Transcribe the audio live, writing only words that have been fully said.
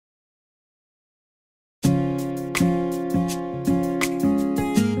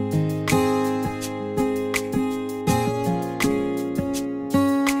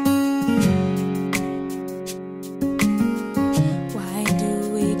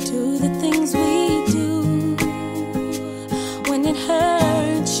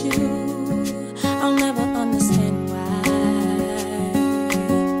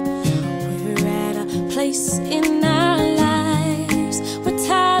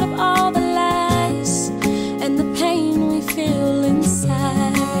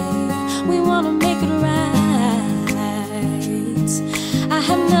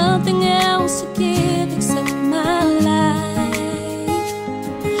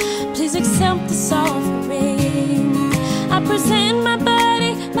please accept this offering. I present my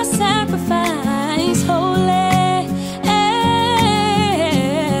body, my sacrifice, holy.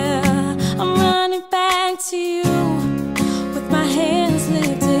 I'm running back to you with my hands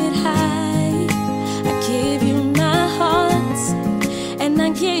lifted high. I give you my heart and I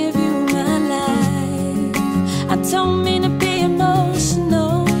give you my life. I don't mean to be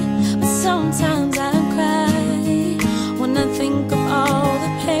emotional, but sometimes I cry when I think of all the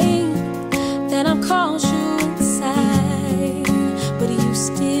pain that I've caused you inside. But you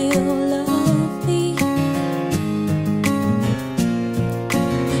still love me.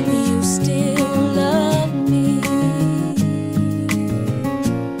 You still love me.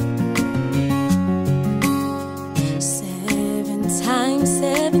 7 times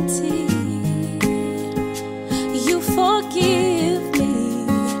 70, you forgive me,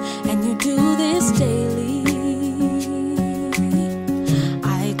 and you do this daily.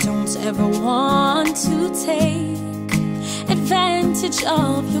 I don't ever want to take advantage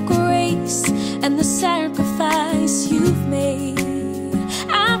of your grace and the sacrifice you've made.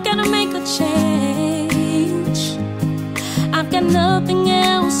 I've gotta make a change. I've got nothing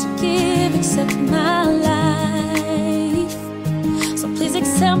else to give except my life. So please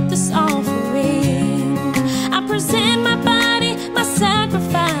accept this offering. I present my body, my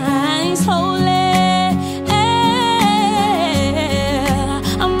sacrifice, holy.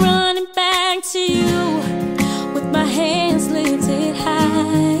 I'm running back to you with my hands lifted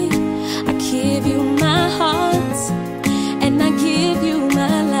high. I give you my heart and I give you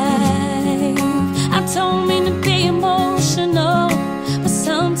my life. I don't mean to be emotional, but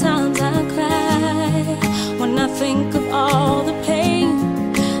sometimes I cry when I think of all the pain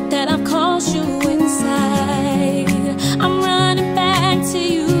that I've caused you inside. I'm running back to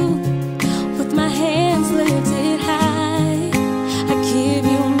you with my hands lifted high. I give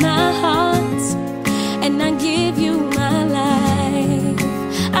you my heart and I give you my life.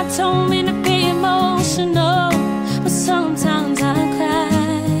 I don't mean to be emotional, but sometimes I cry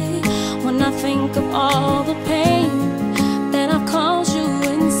when I think of all the pain that I've caused you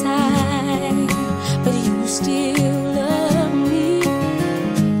inside. But you still love me,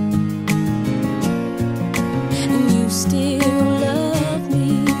 and you still love me.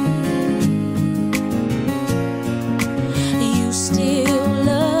 You still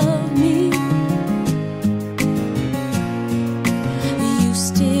love me. You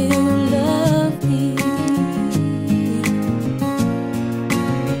still love me.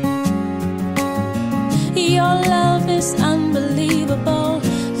 Your love is unbelievable.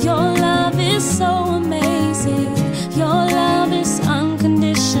 Your love is so amazing. Your love is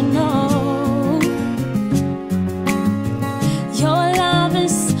unconditional. Your love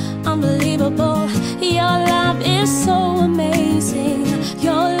is unbelievable. Your love is so amazing.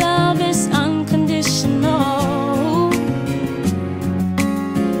 Your love is unconditional.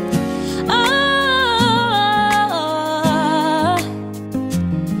 Oh,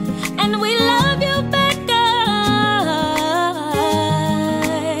 and we love you back, God.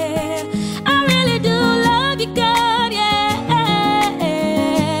 I really do love you, God, yeah.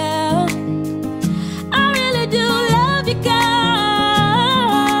 I really do love you, God.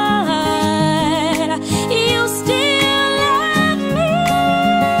 You still love me.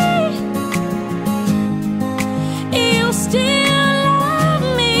 You still love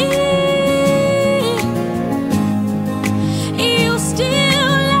me. You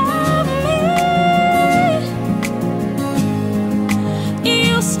still love me.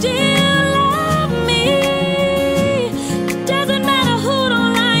 You still love me. Doesn't matter who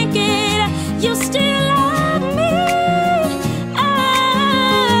don't like it. You still love me.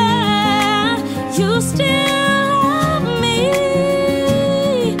 You still love me.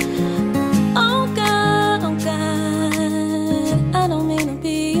 Oh God, oh God, I don't mean to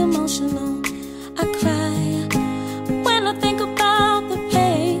be emotional. I cry when I think about the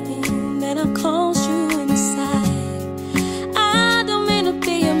pain that I've caused you inside. I don't mean to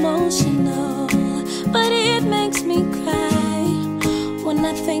be emotional.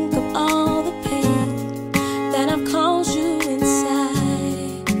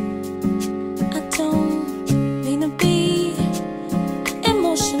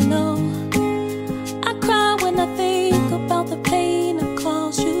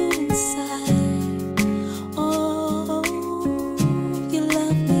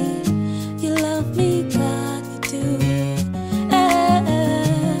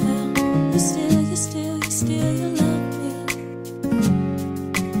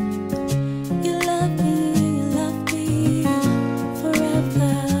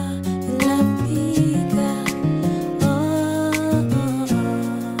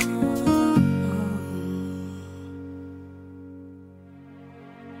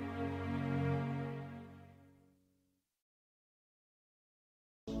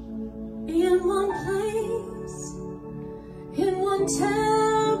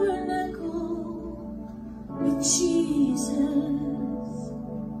 Jesus,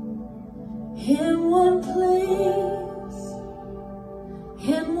 in one place,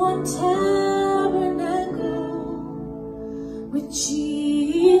 in one tabernacle, with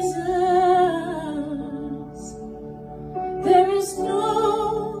Jesus. There is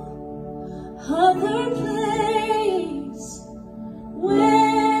no other place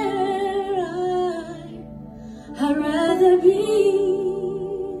where I'd rather be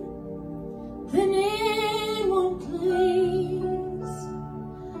than in one place,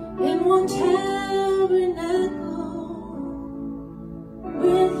 in one tabernacle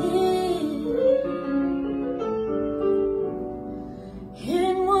with Him,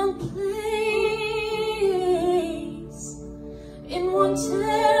 in one place, in one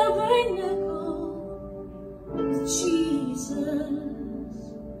tabernacle with Jesus.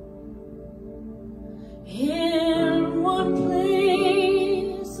 In one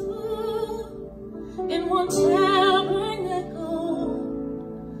place, in one tabernacle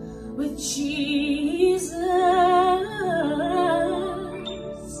with Jesus.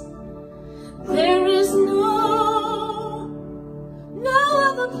 There is no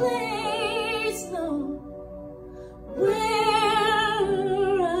other place, no, where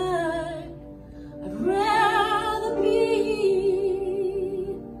I'd rather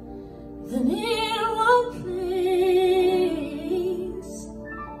be than in one place,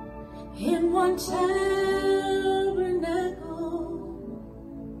 in one tabernacle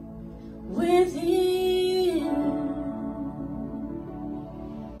with Him.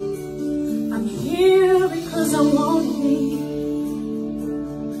 I'm here because I want to be.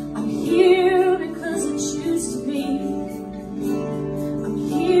 I'm here because I choose to be. I'm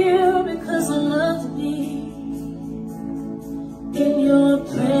here because I love to be in your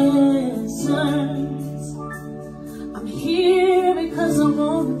presence. I'm here because I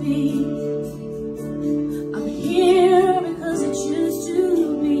want to be. I'm here because I choose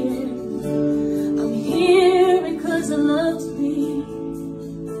to be in. I'm here because I love to be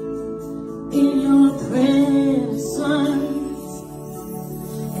in your presence.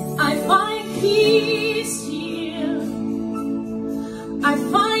 And I find peace here. I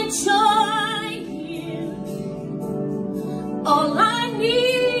find joy here. All I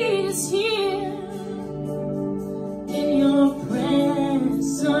need is here in your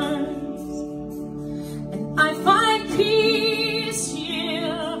presence. And I find peace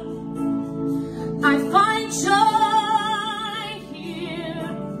here. I find joy here.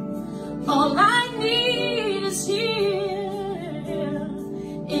 All I need is here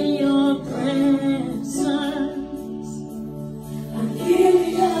in your presence. I'm here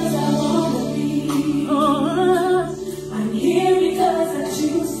because I want to be. I'm here because I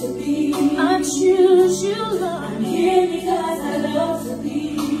choose to be. I choose you, Lord. I'm here because I love to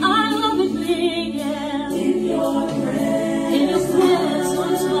be. I love to be, yeah, in your presence. In your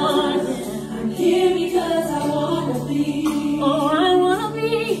presence, Lord, yeah. I'm here because I want to be. Oh, I want to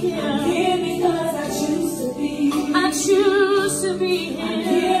be here. I'm here because I choose to be. I choose to be here. I'm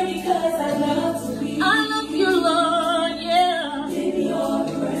here because I love to be. I love you, Lord, yeah. In your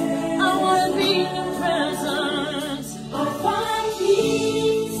presence. I want to be in your presence. I find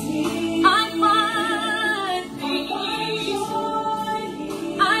peace here. I find peace.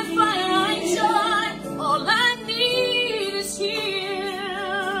 I find joy. All I need is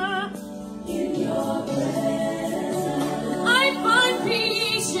here in your presence. I find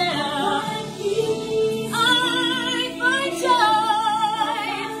peace, yeah. I find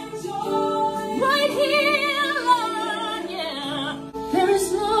joy right here, Lord, yeah. There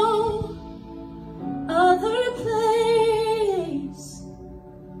is no other place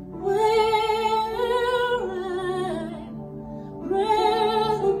where I'd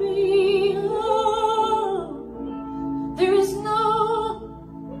rather be. Oh, there is no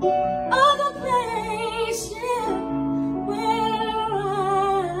other place, yeah, where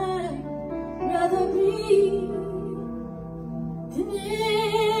I'd rather be than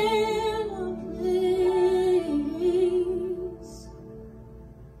in one place.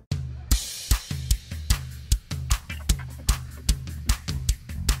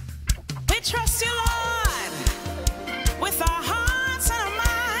 We trust you, Lord, with our hearts and our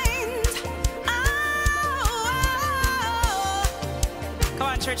minds. Oh. Come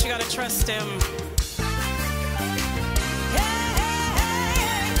on, church, you gotta trust Him.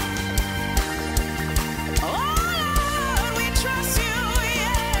 Yeah. Oh, Lord, we trust you,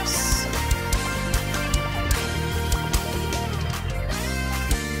 yes.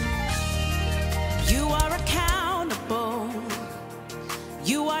 You are accountable.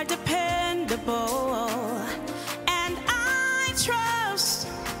 You are dependable, and I trust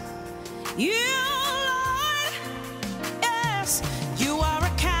you, Lord.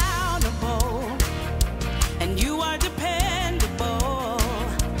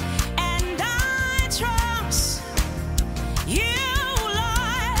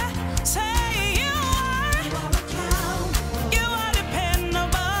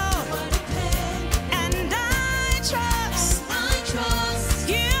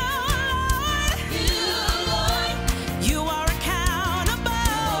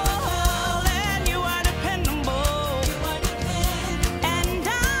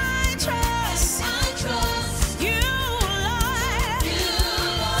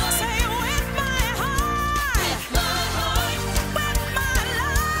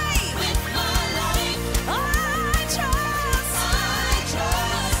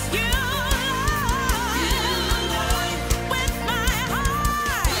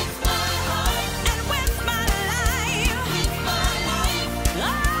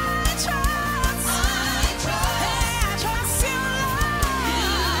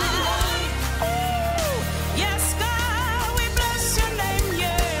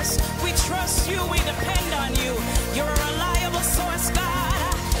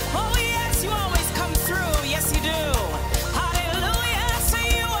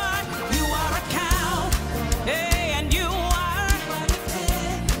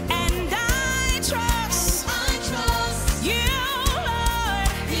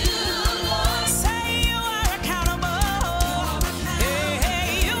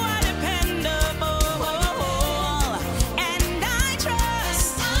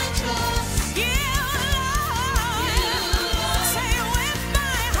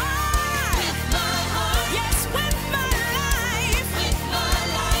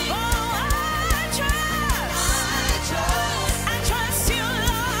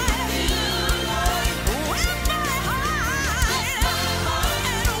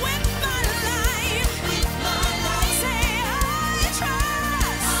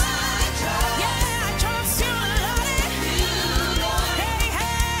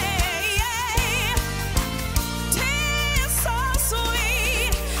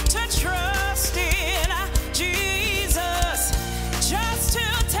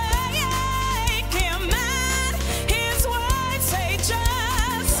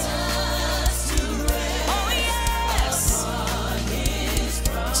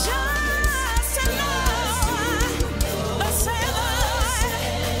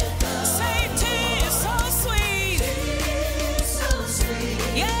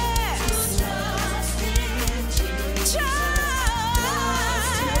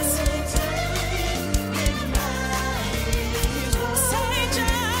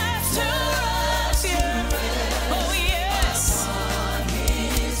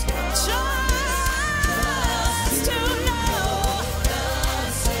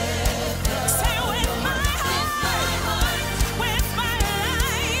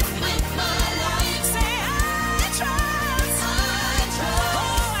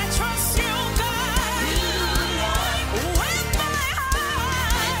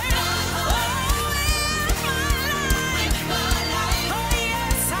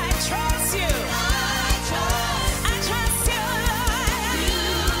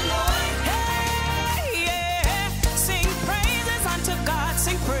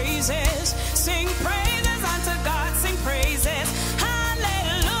 praises. Sing praises unto God. Sing praises.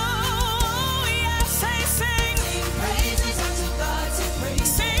 Hallelujah. Say sing. Sing praises unto God. Sing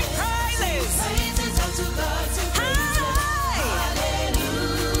praises. Sing praises. Praises unto God. Sing praises.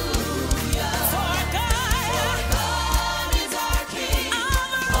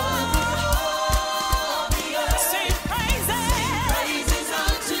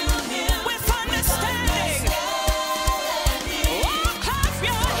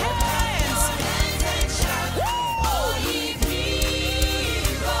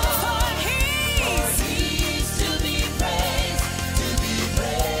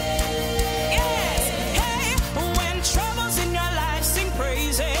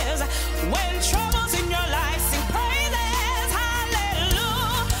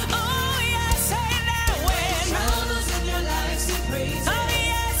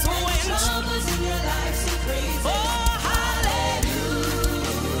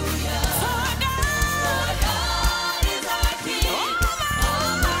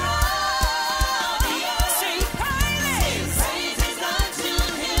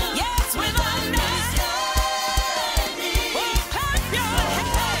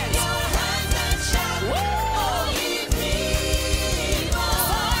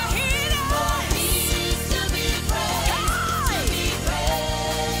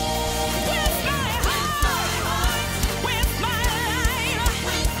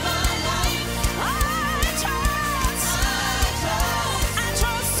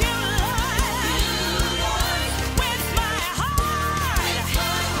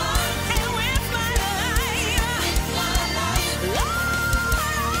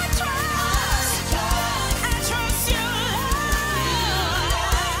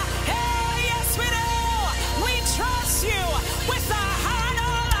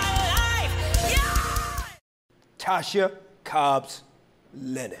 Tasha Cobbs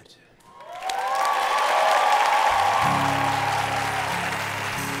Leonard.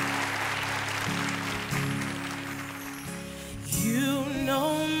 You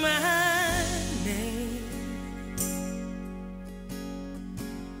know my name.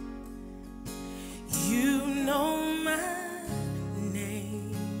 You know my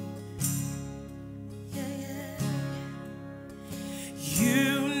name. Yeah, yeah. You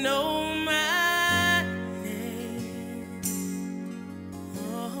know my name.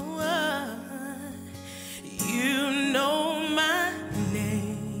 Oh, you know my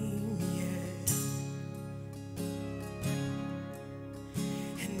name. Yeah.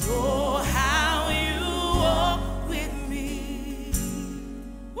 And oh, how you walk with me.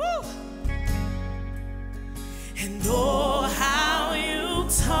 Woo! And oh, how you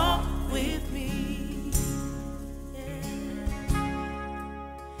talk with me. Yeah.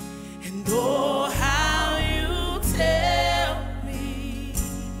 And oh, how you tell me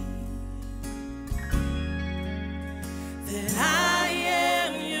that I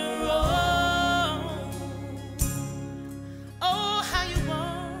am your own. Oh, how you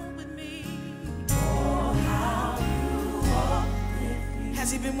walk with me. Oh, how you walk with me. Has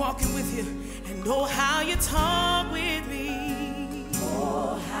he been walking with you? And oh, how you talk with me.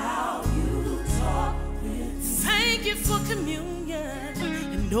 Oh, how you talk with me. Thank you for communion.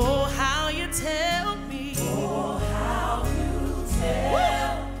 And oh, how you tell me. Oh, how you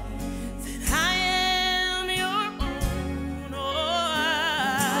tell me that I am your own. Oh,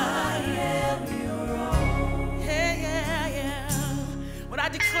 I am your own. Yeah, yeah, yeah. When I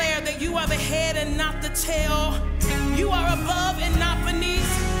declare that you are the head and not the tail, you are above and not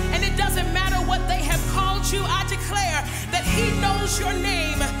beneath, and it doesn't matter what they have called you. I declare that he knows your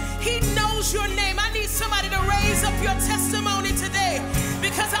name. He knows your name. I need somebody to raise up your testimony today,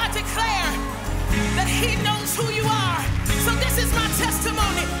 because I declare that he knows who you are. So this is my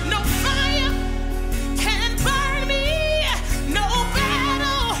testimony. No fire can burn me. No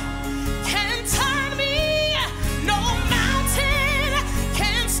battle can turn me. No mountain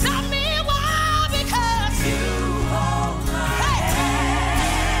can stop me. Why? Because you hold my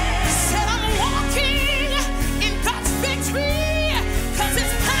hand. Said I'm walking in God's victory, 'cause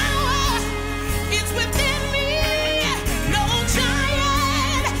his power is within me. No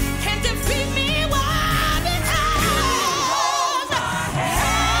giant can defeat me. Why? Because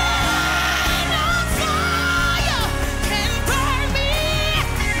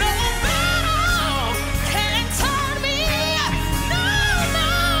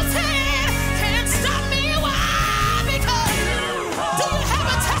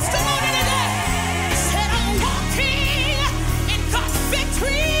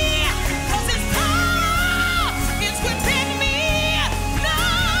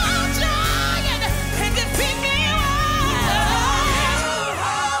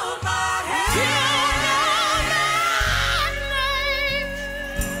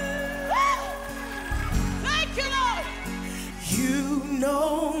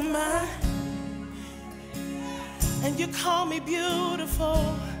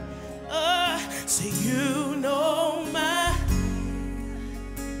Say you know my,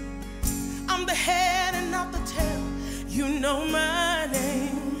 I'm the head and not the tail. You know my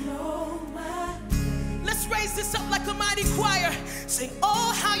name. Let's raise this up like a mighty choir. Say,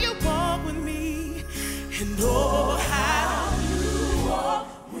 oh, how you walk with me, and oh, how you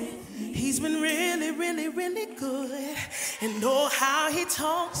walk with me. He's been really, really, really good, and oh, how he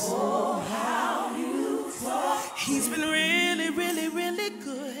talks. Oh, how you talk. He's been really, really, really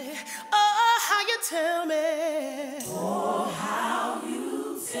good. Oh, how you tell me. Oh, how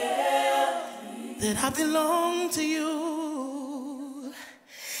you tell me that I belong to you.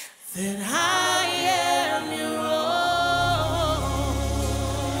 That I am your own.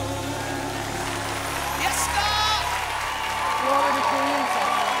 Yes, God.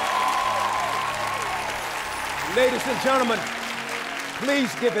 Ladies and gentlemen,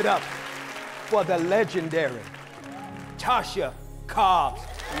 please give it up for the legendary Tasha Cobbs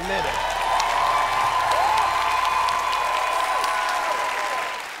Leonard.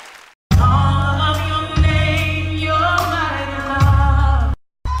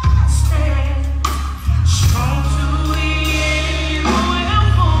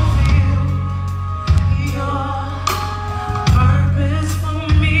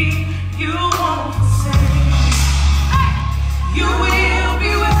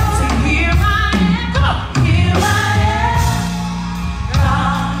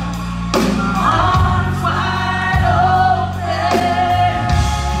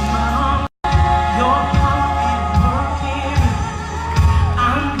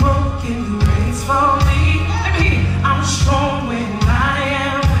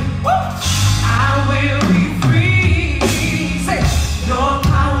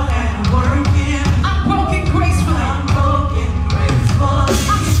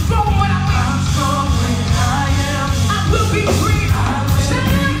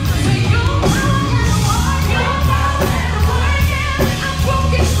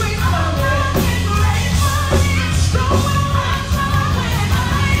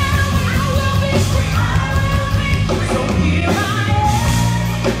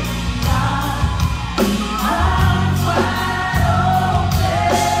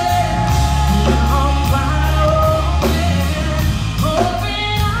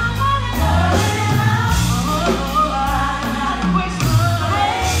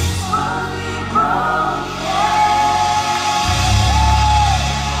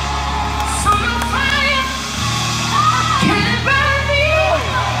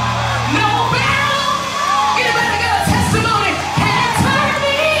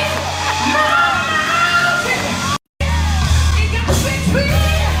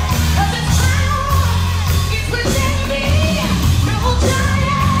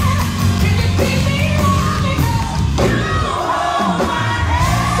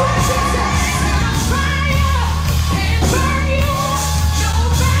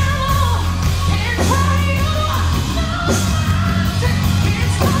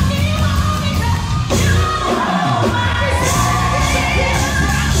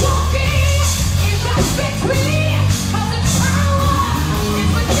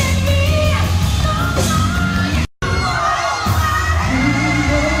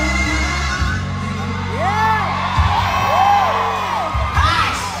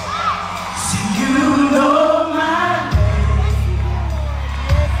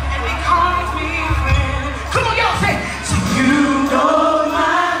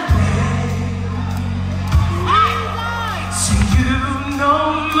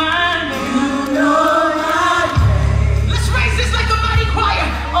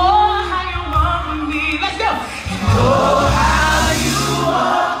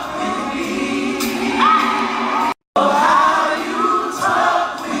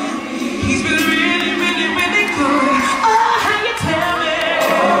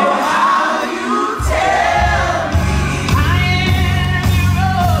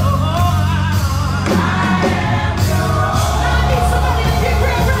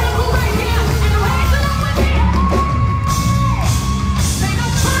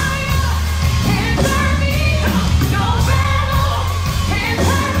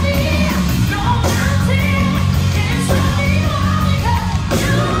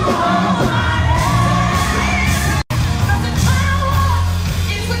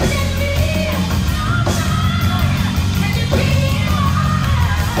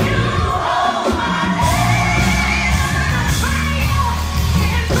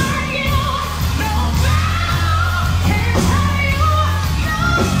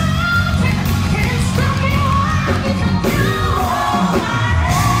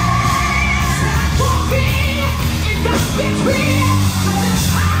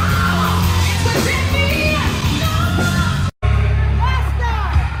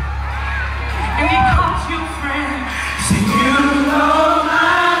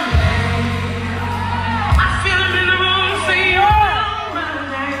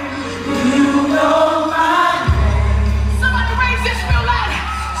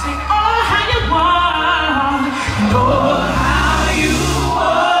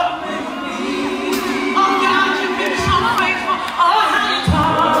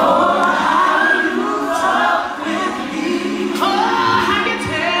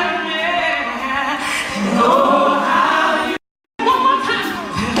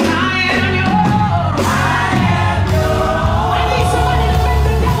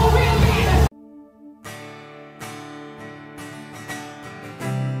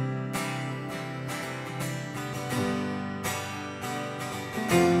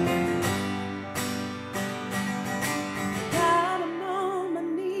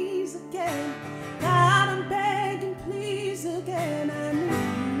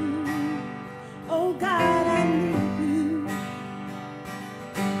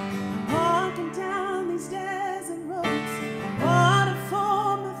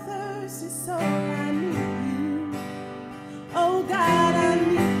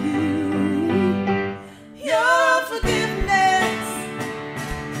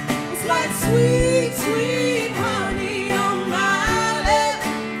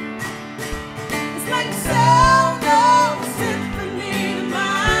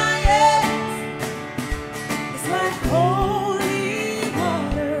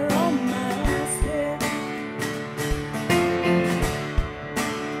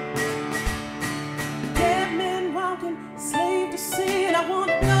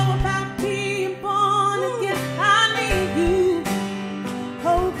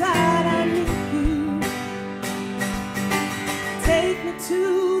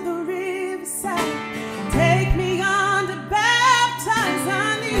 to the riverside. Take me on to baptize. I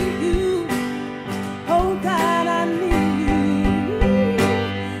need you. Oh God, I need you.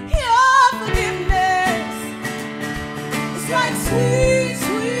 Your forgiveness is like sweet,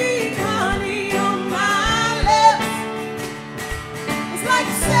 sweet honey on my lips. It's like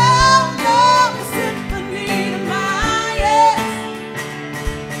sound of a symphony to my ears.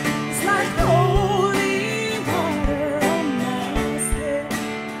 It's like holy water on my skin.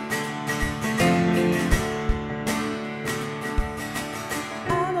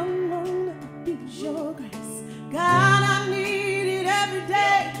 I don't wanna abuse your grace. God, I need it every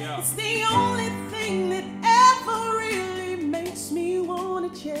day. It's the only thing that ever really makes me wanna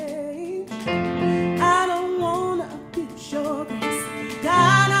change. I don't wanna abuse your grace.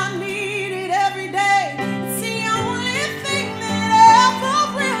 God, I need it every day. It's the only thing that ever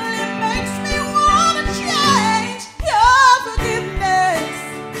really makes me wanna change. Your forgiveness,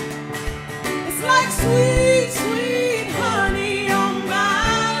 it's like sweet, sweet honey on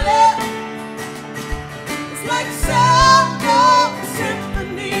my lips. It's like sound of a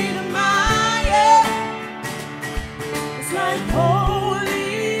symphony to my ears. It's like holy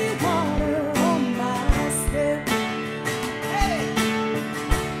water on my skin. Hey.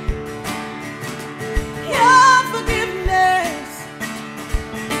 Your forgiveness,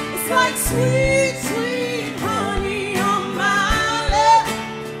 it's like sweet, sweet honey on my lips.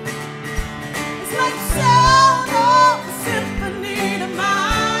 It's like sound of a symphony to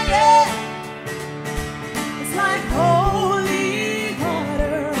my ears. It's like holy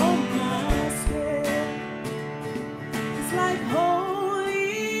water on my skin. It's like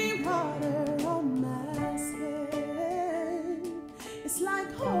holy water on my skin. It's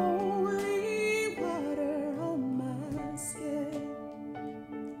like holy water on my skin.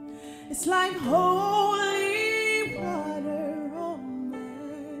 It's like holy water on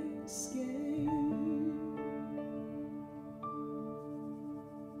my skin.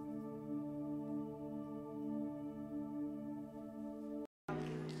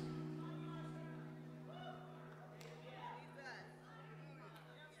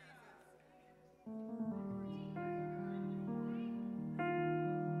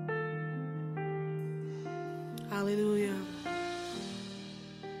 Hallelujah.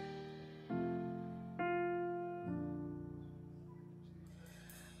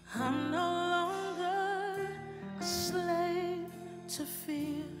 I'm no longer a slave to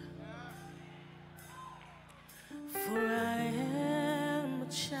fear, for I am a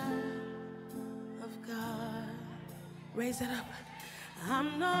child of God. Raise it up.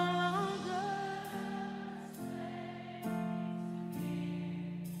 I'm no longer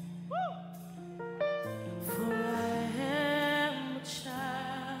for I am a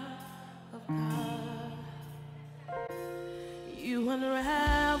child of God. You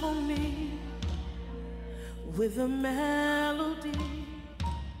unravel me with a melody.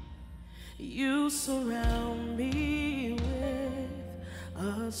 You surround me with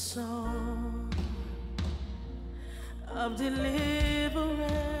a song of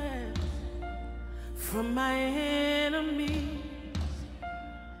deliverance from my enemies,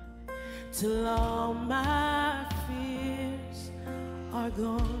 till all my fears are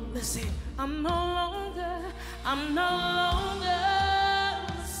gone. Listen. I'm no longer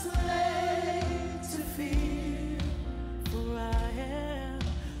a slave to fear,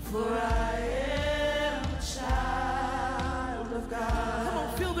 for I am a child of God. Come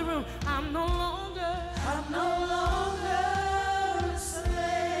on, fill the room. I'm no longer a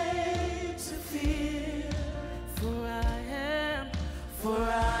slave to fear, for I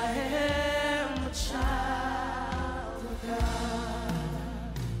am a child of God.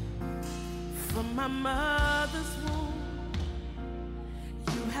 From my mother's womb,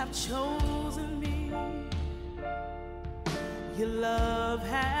 you have chosen me. Your love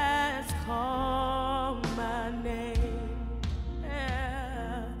has called my name,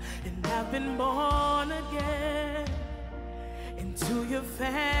 yeah. And I've been born again into your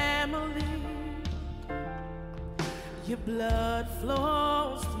family. Your blood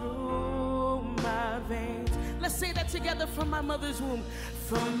flows through my veins. Let's say that together. From my mother's womb.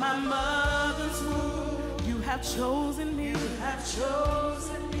 From my mother's womb, you have chosen me. You have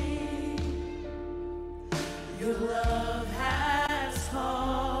chosen me. Your love has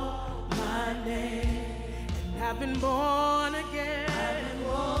called my name. And I've been born again. I've been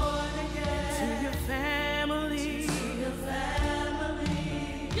born again to your family. To your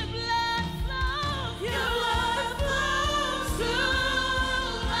family. Your blood flows. Your blood flows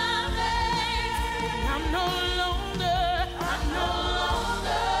through my veins. And I'm no longer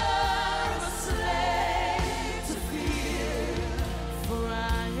a slave to fear, for I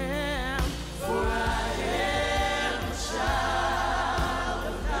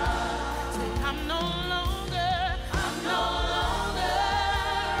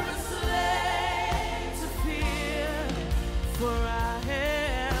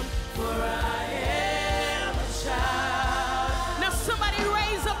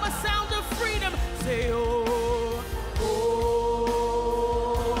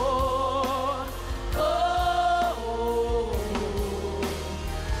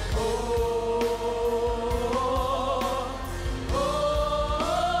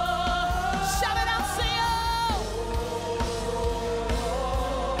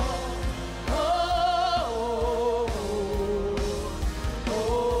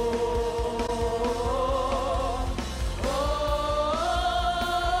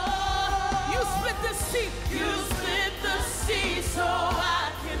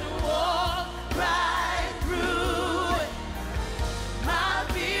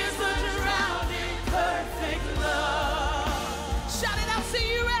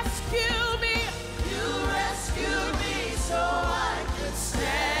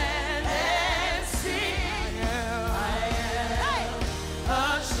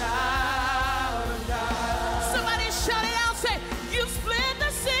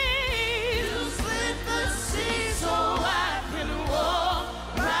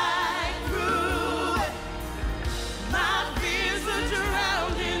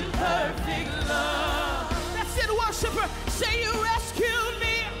Say you rescued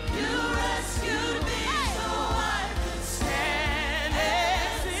me. You rescued me. So I can stand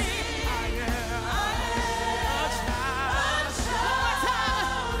and sing. I am a child. One more time.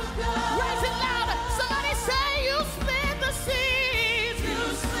 Raise it louder. Somebody say you split the seas. You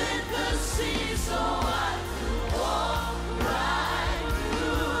split the seas so I could walk right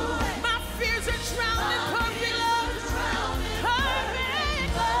through. My fears are drowned in perfect love.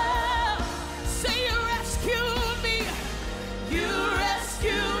 Perfect love. Say you rescued me. You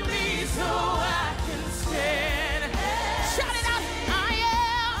rescued me so I can stand. Shout it out. I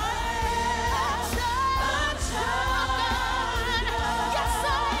am a child of God. Yes, I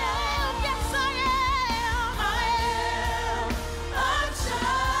am. Yes, I am. I am a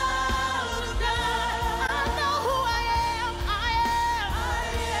child of God. I know who I am. I am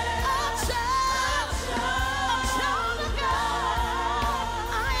a child of God.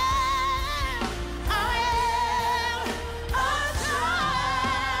 I am a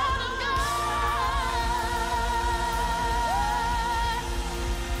child of God.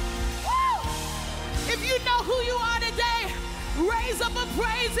 Woo! If you know who you are today, raise up a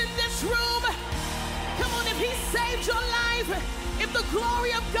praise in this room. Come on, if he saved your life, if the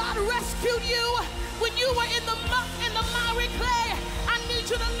glory of God rescued you when you were in the muck and the miry clay, I need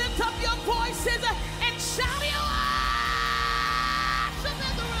you to lift up your voices and shout your worship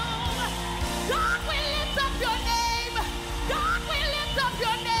in the room. God, we lift up your name. God, we lift up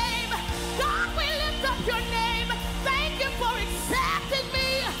your name. God, we lift up your name. Thank you for accepting me.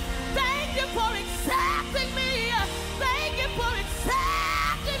 Thank you for accepting me. Thank you for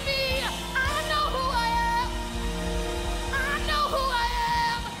accepting me. I know who I am. I know who I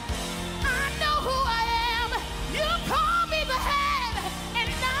am. I know who I am. You call me the head and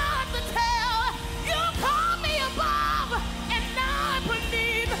not the tail. You call me above and not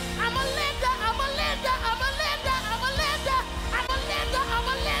beneath. I'm a lender, I'm a lender, I'm a lender, I'm a lender, I'm a lender, I'm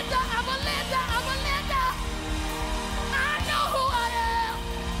a lender, I'm a lender, I'm a lender. I know who I am.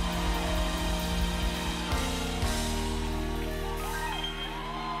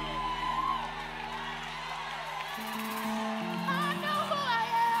 I know who I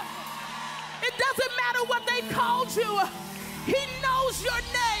am. It doesn't matter what they called you. He knows your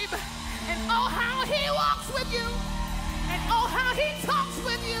name. And oh, how he walks with you. And oh, how he talks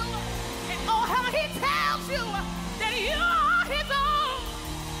with you. And oh, how he tells you that you are his own.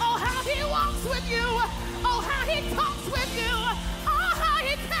 Oh, how he walks with you. Oh, how he talks with you. Oh, how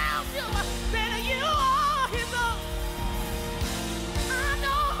he tells you that you are his own. I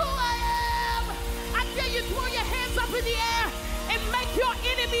know who I am. I dare you throw your hands up in the air and make your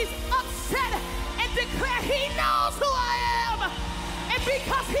enemies upset and declare he knows who I am. And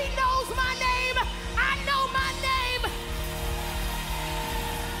because he knows my name, I know my name.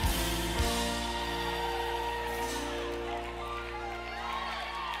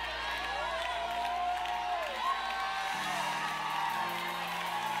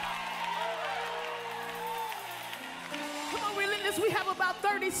 Come on, Relentless, we have about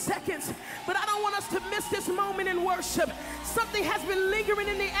 30 seconds, but I don't want us to miss this moment in worship. Something has been lingering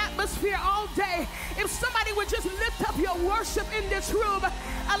in the atmosphere all day. If somebody would just lift up your worship in this room,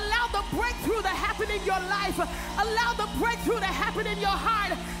 allow the breakthrough to happen in your life. Allow the breakthrough to happen in your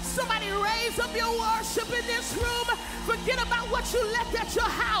heart. Somebody raise up your worship in this room. Forget about what you left at your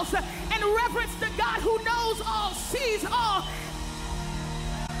house and reverence the God who knows all, sees all.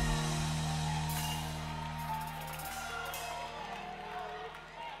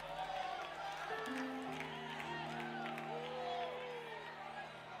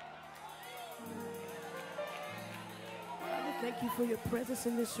 Thank you for your presence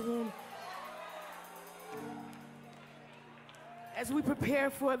in this room. As we prepare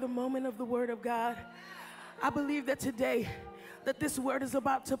for the moment of the Word of God, I believe that today, that this word is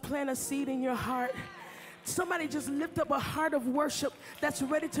about to plant a seed in your heart. Somebody just lift up a heart of worship that's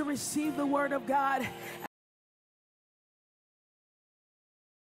ready to receive the Word of God.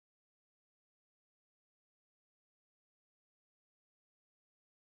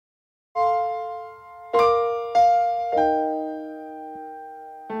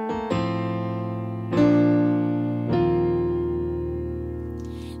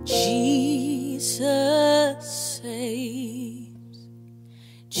 Jesus saves.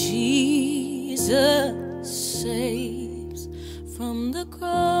 Jesus saves. From the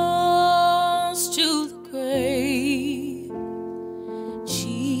cross to the grave.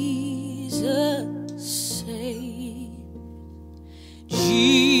 Jesus saves.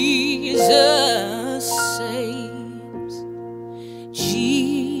 Jesus saves.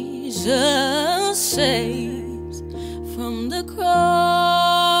 Jesus saves. From the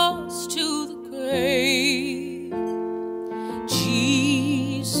cross to the grave.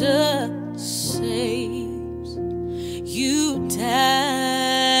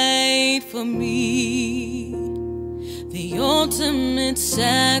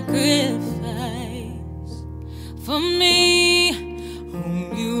 sacrifice for me,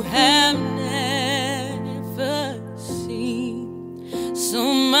 whom you have never seen. So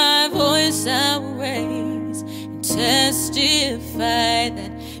my voice I will raise and testify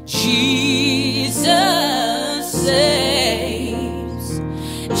that Jesus saves.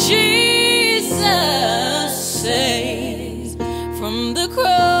 Jesus saves. From the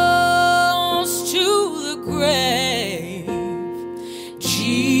cross to the grave,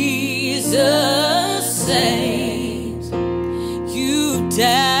 Jesus saves. You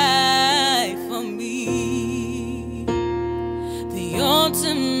died for me, the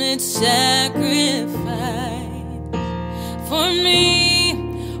ultimate sacrifice for me,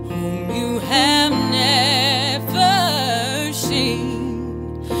 whom you have never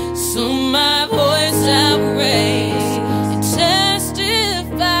seen. So my voice I will raise and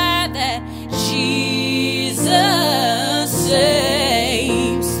testify that Jesus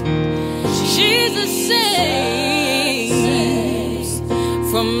saves. Jesus saves.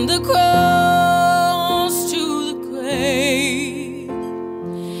 From the cross to the grave,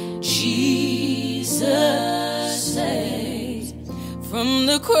 Jesus saves. From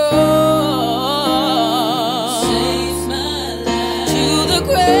the cross saves my life to the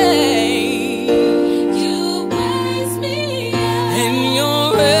grave. You raise me up in your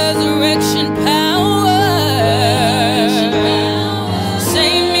resurrection power.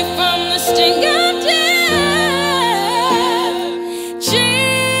 Save me from the sting of death.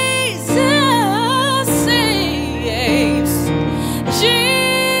 Jesus saves.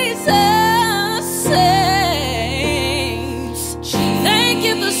 Jesus saves. Thank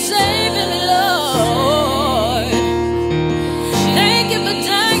you for saving me, Lord. Thank you for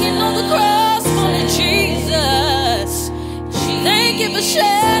dying on the cross for me, Jesus. Thank you for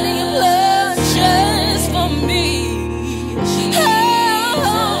shedding your blood just for me.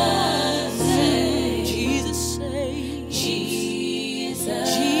 Oh, Jesus saves.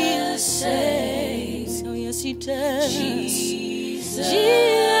 Jesus saves. Oh, yes, He does. Jesus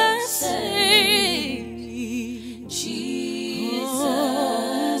saves. Jesus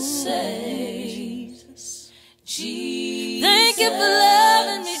saves. Thank you for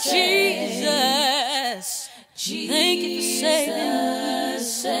loving me, Jesus. Thank you for saving me.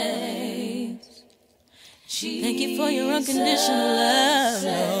 Thank you for your unconditional love,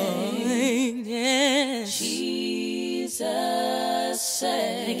 Lord. Yes.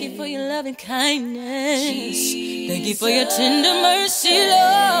 Thank you for your loving kindness. Thank you for your tender mercy,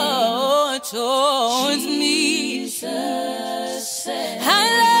 Lord, towards me. I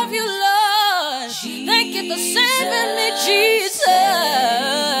love you, Lord. Thank you for saving me, Jesus.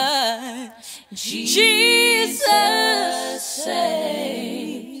 Jesus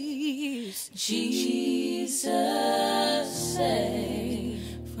saves. Jesus saves.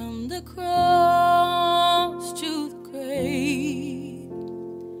 From the cross to the grave,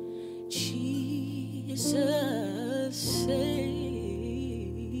 Jesus saves.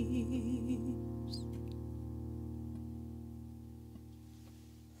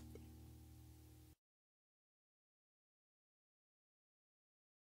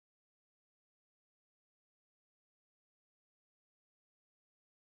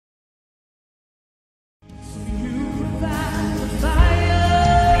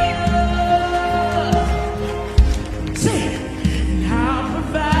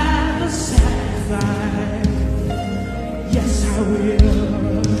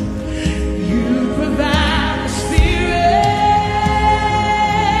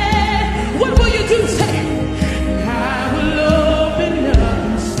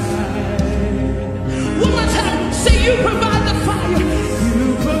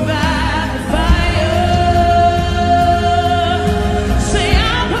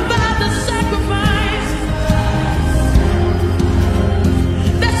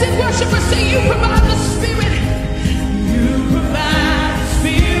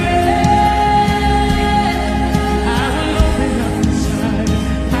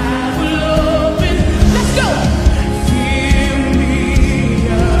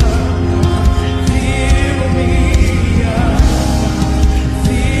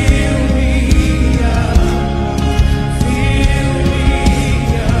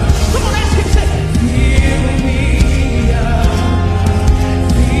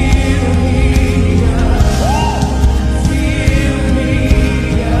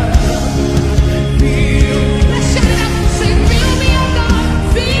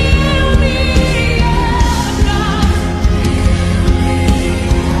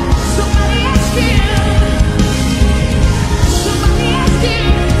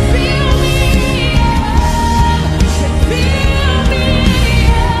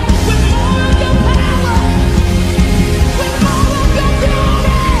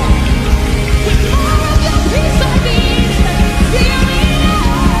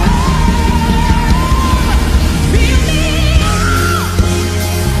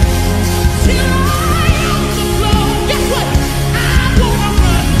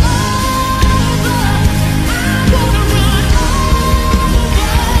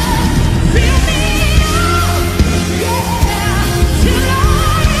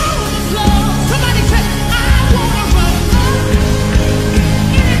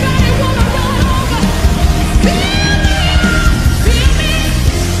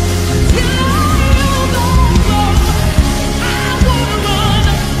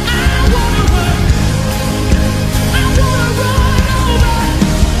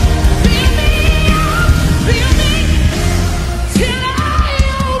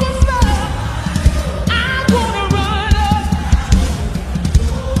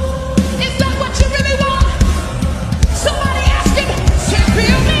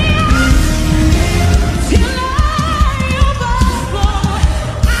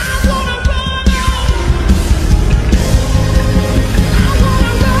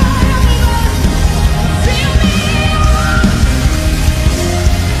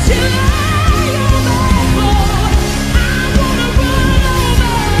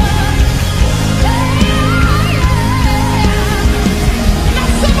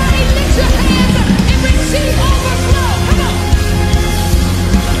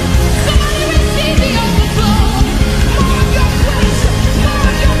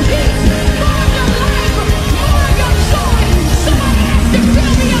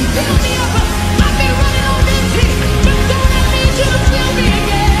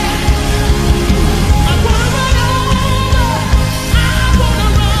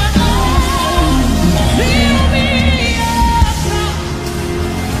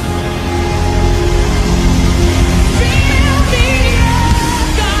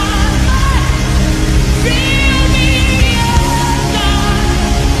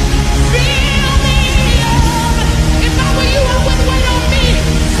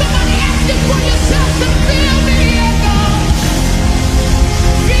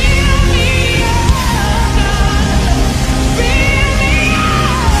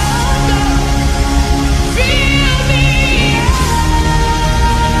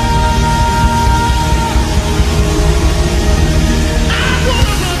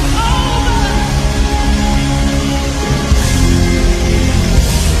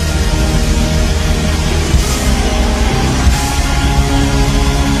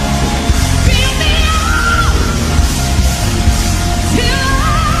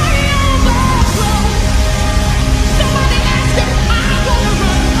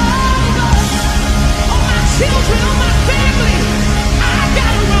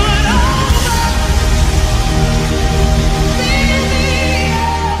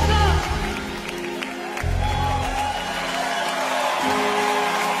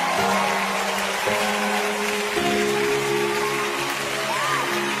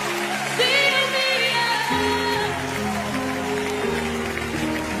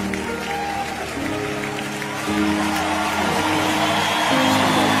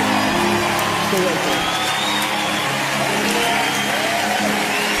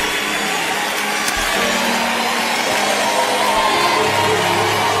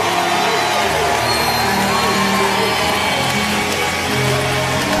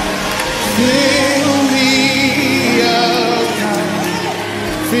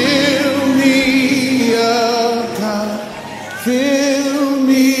 Fill me up, God. Fill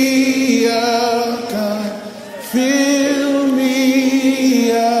me up, God. Fill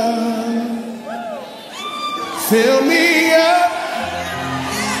me up. Fill me up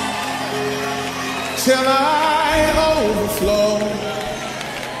till I overflow.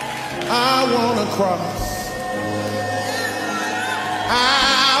 I wanna cross.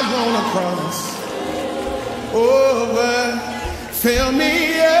 I wanna cross over. Fill me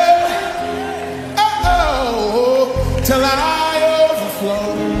up, till I overflow.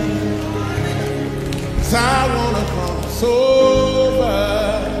 'Cause I wanna cross over.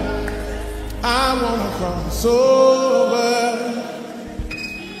 I wanna cross over.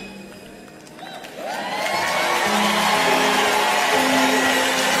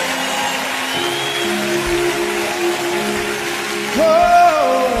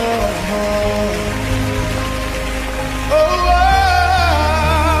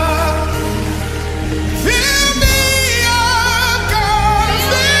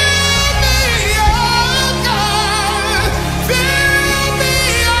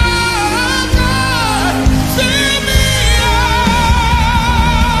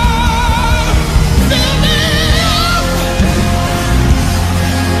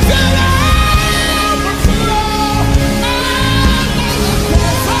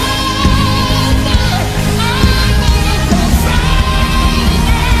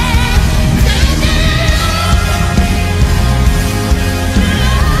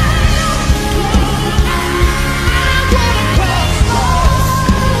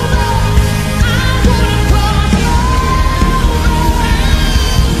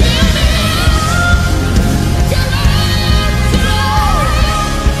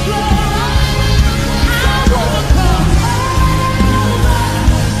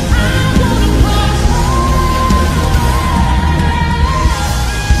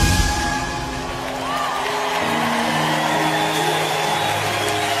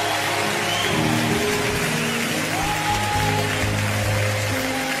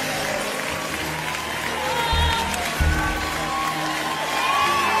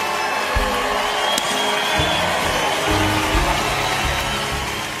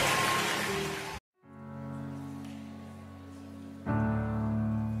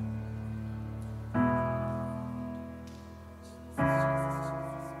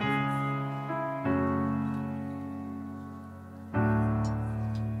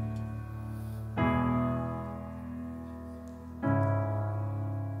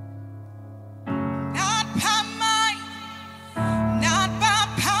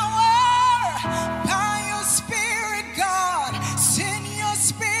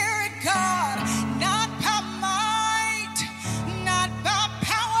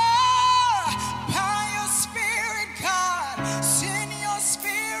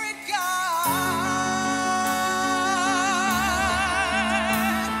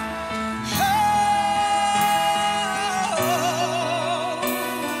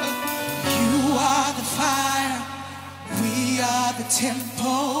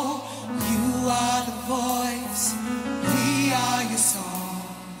 Tempo, you are the voice, we are your song.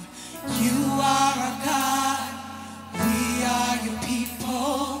 You are our God, we are your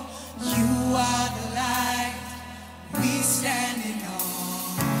people. You are the light, we stand in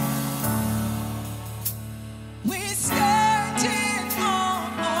awe. We stand in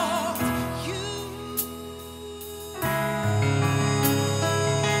awe of you.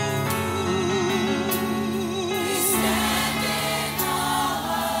 We stand in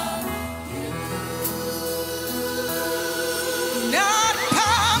awe of you. Not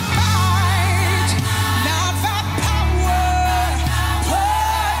by might, not by power,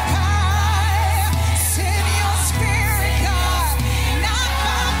 but by send your spirit, God. Not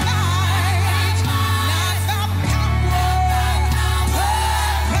by might, not by power,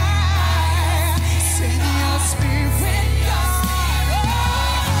 but by send your spirit, God.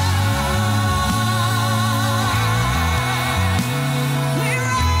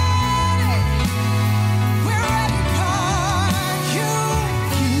 We're ready for you.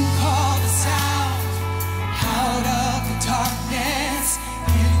 You called us out of the darkness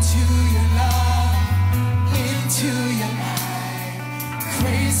into your love, into your light.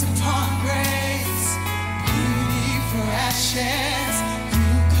 Grace upon grace, beauty for ashes. You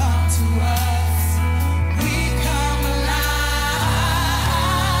come to us, we come alive.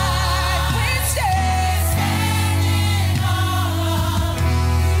 We stand in awe of you.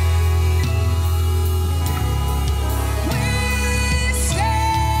 We stand.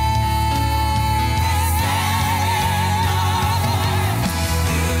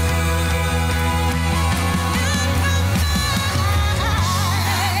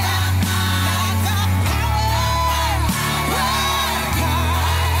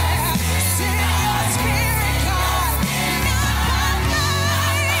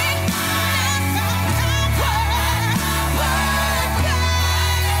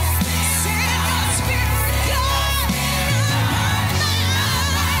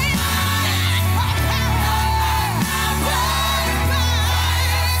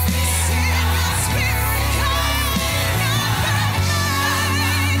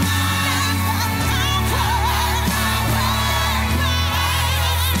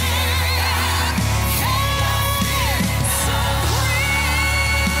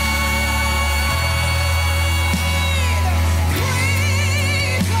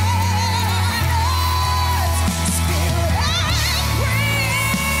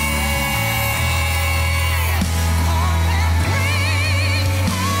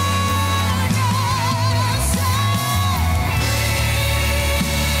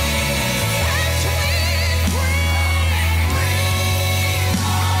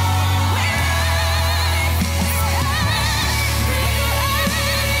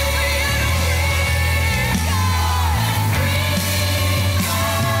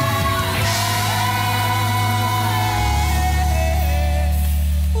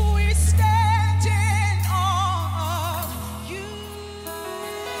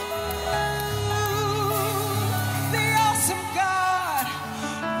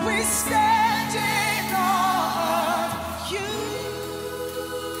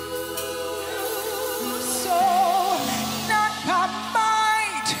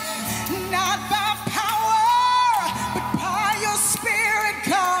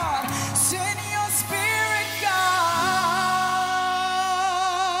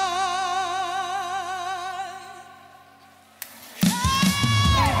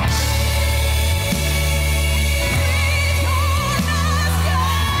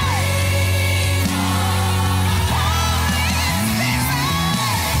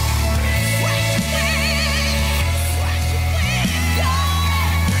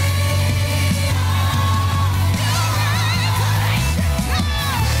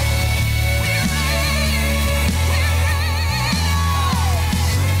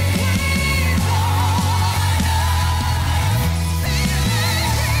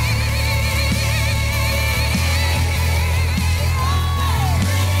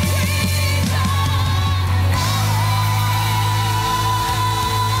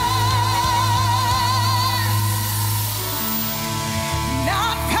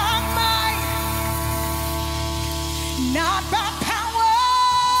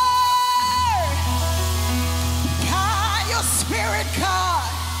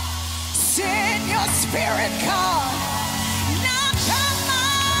 Spirit, God. Not by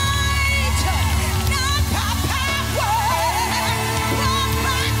might, not by power, but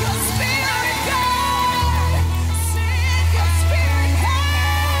by your Spirit, God. Send your Spirit, God.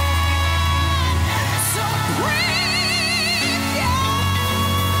 So breathe your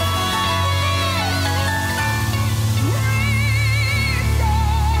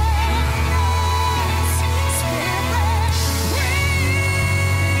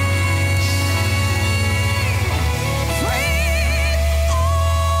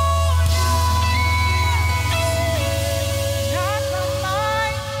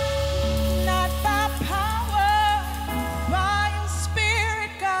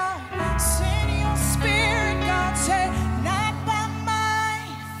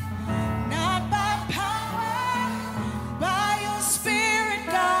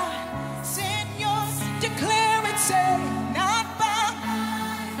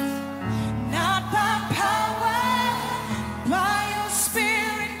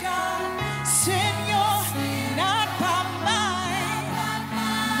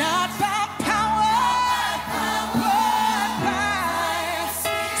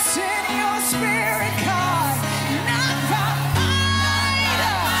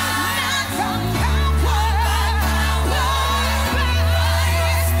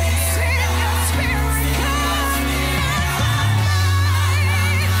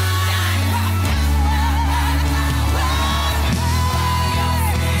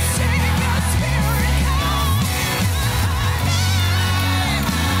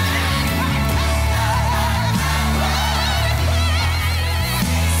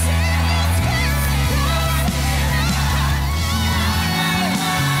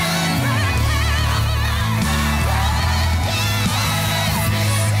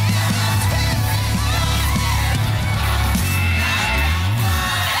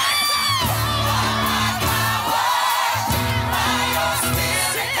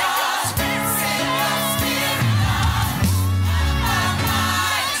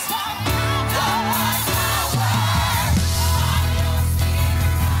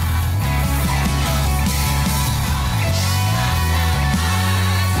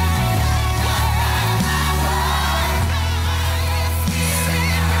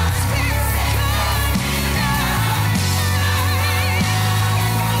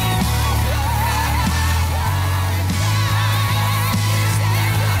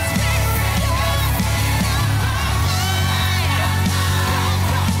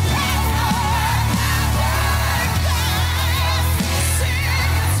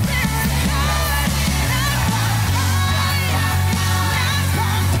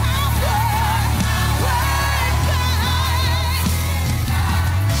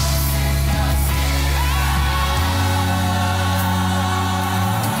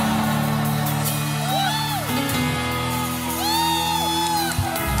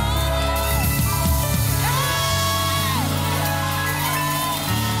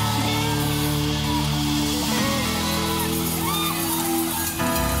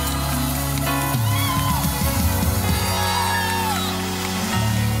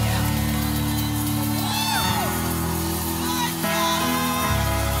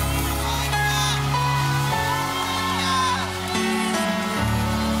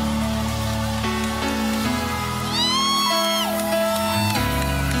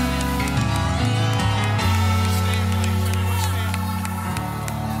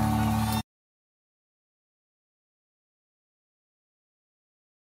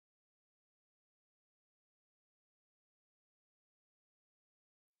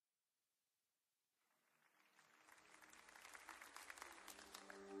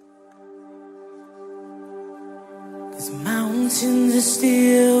mountains are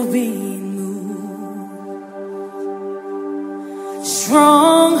still being moved.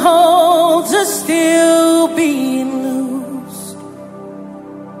 Strongholds are still being loosed.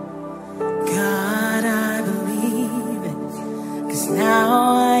 God, I believe it, 'cause now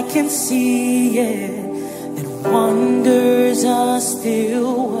I can see it, that wonders are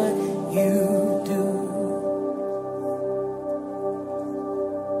still what you do.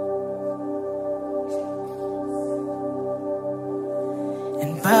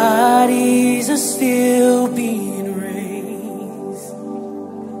 Bodies are still being raised.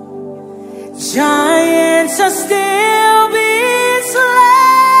 Giants are still being slain.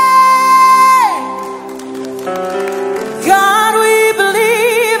 God, we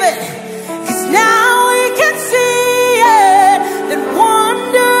believe it, 'cause now we can see it, that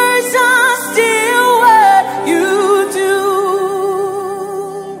wonders are still what you do.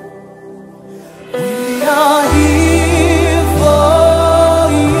 We are here for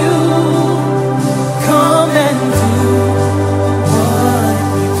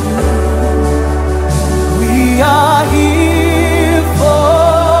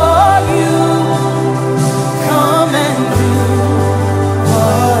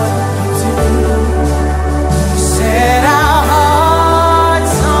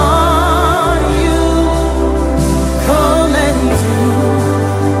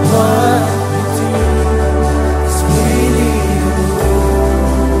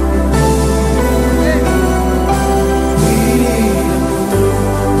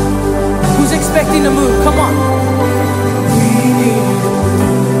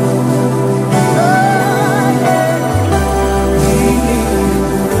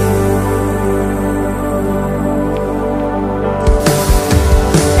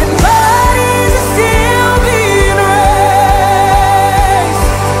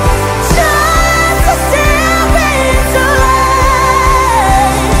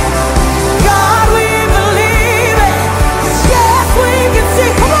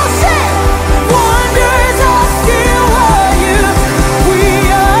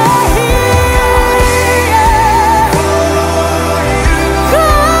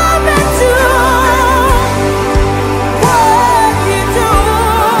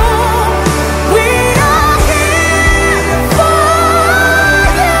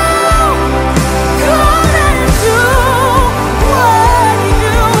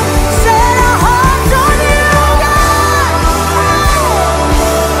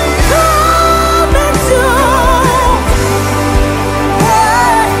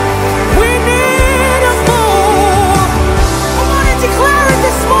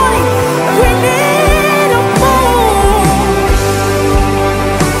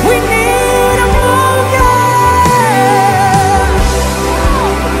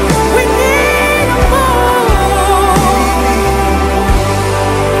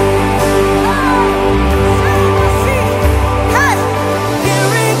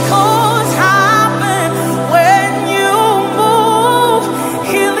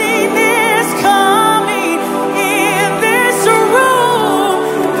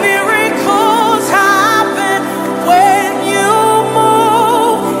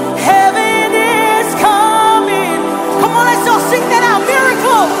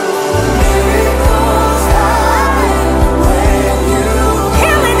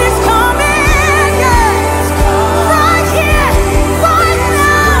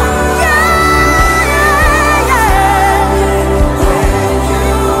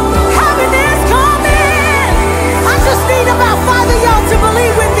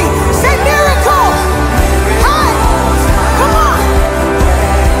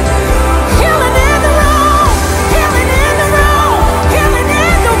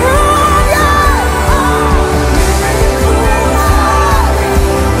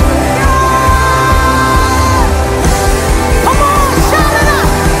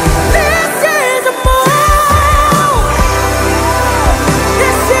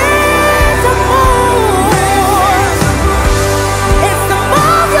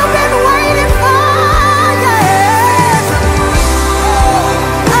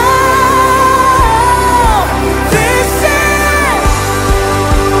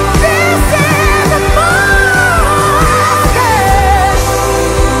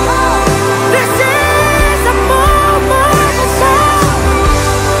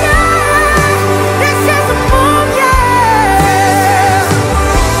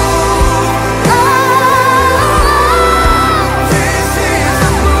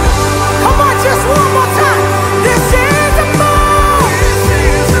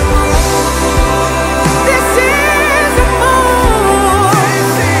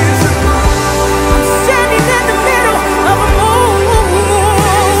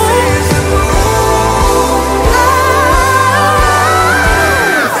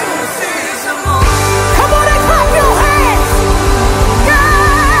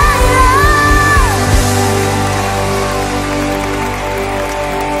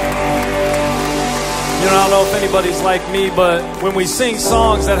know if anybody's like me, but when we sing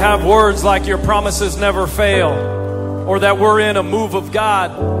songs that have words like your promises never fail, or that we're in a move of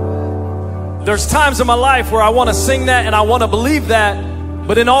God, there's times in my life where I want to sing that and I want to believe that,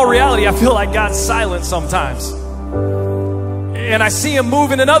 but in all reality, I feel like God's silent sometimes. And I see him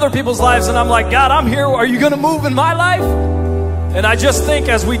moving in other people's lives, and I'm like, God, I'm here. Are you going to move in my life? And I just think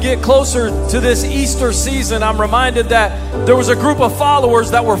as we get closer to this Easter season, I'm reminded that there was a group of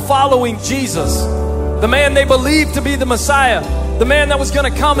followers that were following Jesus, the man they believed to be the Messiah, the man that was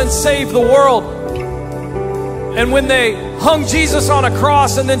going to come and save the world. And when they hung Jesus on a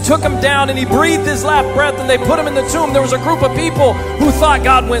cross and then took him down and he breathed his last breath and they put him in the tomb, there was a group of people who thought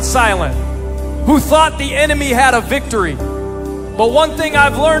God went silent, who thought the enemy had a victory. But one thing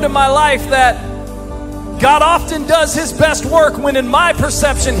I've learned in my life, that God often does his best work when in my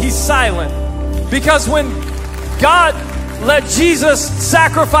perception he's silent. Because when God let Jesus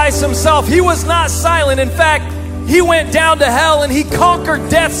sacrifice himself, he was not silent. In fact, he went down to hell and he conquered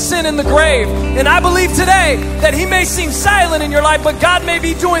death, sin, and the grave. And I believe today that he may seem silent in your life, but God may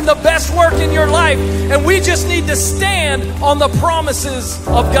be doing the best work in your life. And we just need to stand on the promises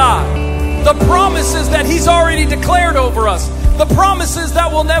of God, the promises that he's already declared over us, the promises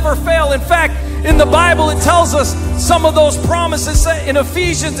that will never fail. In fact, in the Bible, it tells us some of those promises. In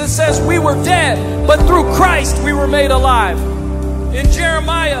Ephesians, it says we were dead, but through Christ we were made alive. In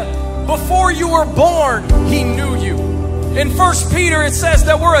Jeremiah, before you were born, he knew you. In 1 Peter, it says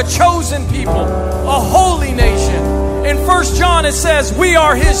that we're a chosen people, a holy nation. In 1 John, it says we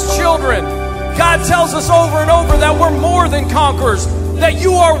are his children. God tells us over and over that we're more than conquerors, that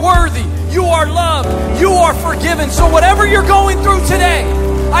you are worthy, you are loved, you are forgiven. So whatever you're going through today,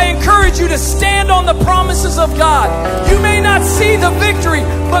 I encourage you to stand on the promises of God. You may not see the victory,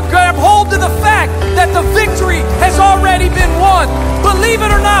 but grab hold to the fact that the victory has already been won. Believe it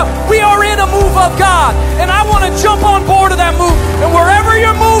or not, we are in a move of God, and I want to jump on board of that move. And wherever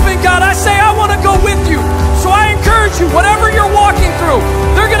you're moving, God, I say I want to go with you. So I encourage you, whatever you're walking through,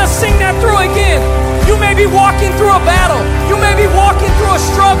 they're going to sing that through again. You may be walking through a battle. You may be walking through a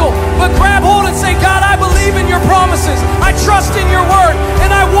struggle, but grab hold and say, God, I believe in your promises. I trust in your word, and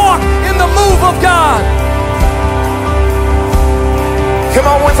I walk in the move of God. Come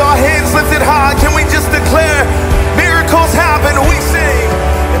on, with our hands lifted high, can we just declare miracles happen? We sing.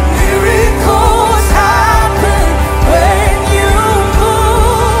 Miracles happen when you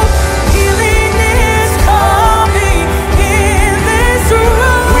move. Healing is coming in this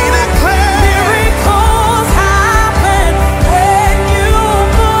room. We declare miracles happen when you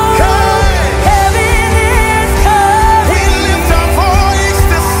move. Heaven is coming. we lift our voice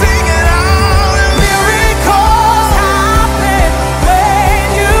to sing it out. Miracles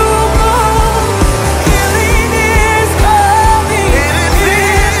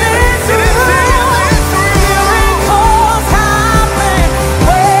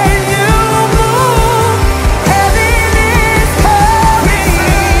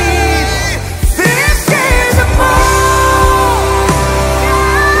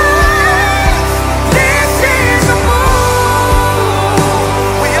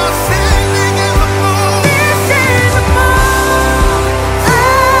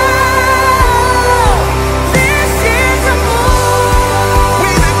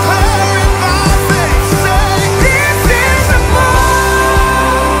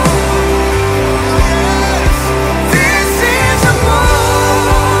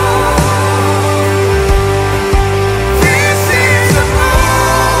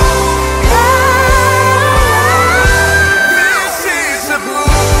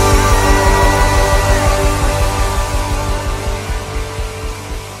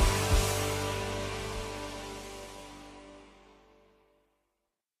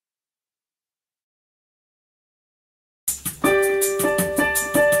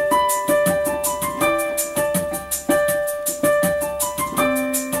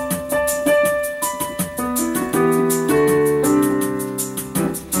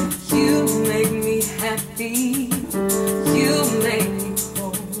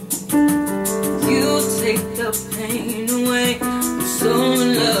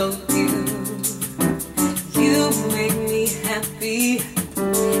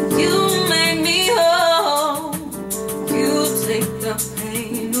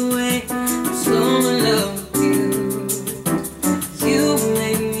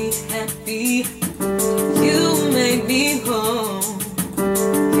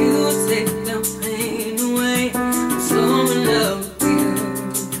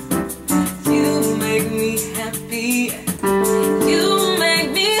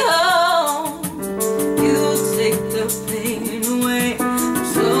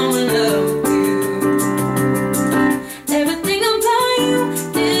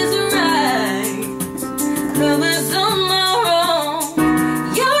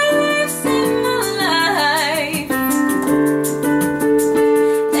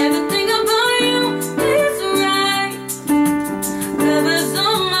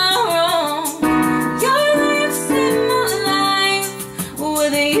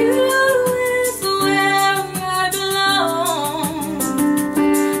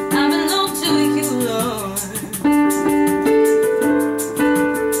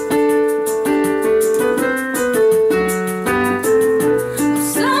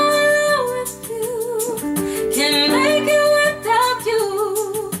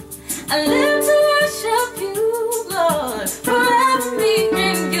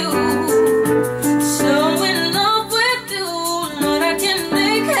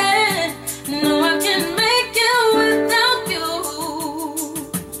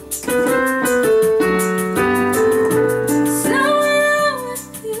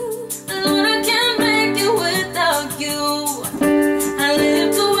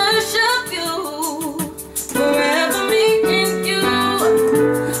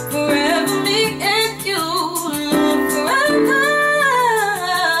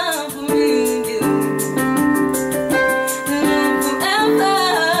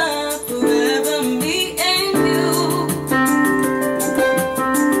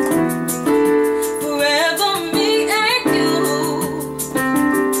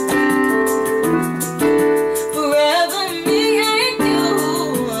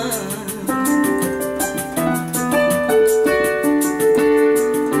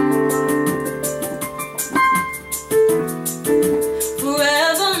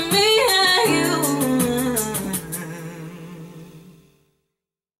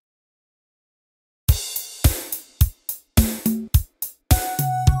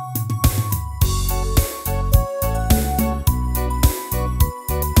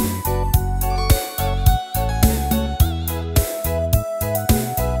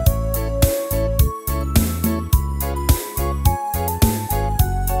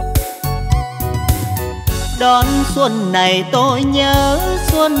Đón xuân này tôi nhớ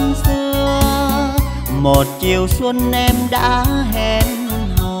xuân xưa, một chiều xuân em đã hẹn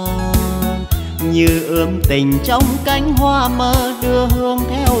hò, như ươm tình trong cánh hoa mơ đưa hương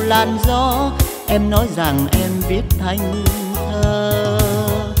theo làn gió. Em nói rằng em viết thành thơ.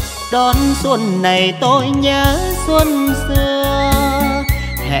 Đón xuân này tôi nhớ xuân xưa,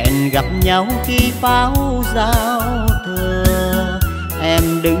 hẹn gặp nhau khi pháo giao thừa.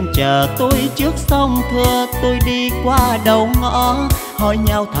 Em đứng chờ tôi trước sông Thưa, tôi đi qua đầu ngõ, hỏi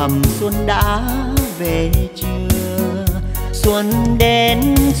nhau thầm xuân đã về chưa. Xuân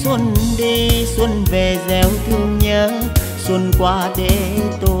đến xuân đi, xuân về gieo thương nhớ, xuân qua để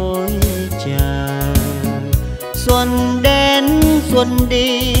tôi chờ. Xuân đến xuân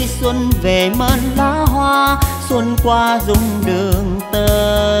đi, xuân về mơn lá hoa, xuân qua dung đường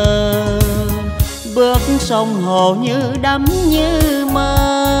tơ. Bước sông hồ như đắm như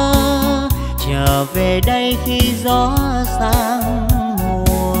mơ, trở về đây khi gió sang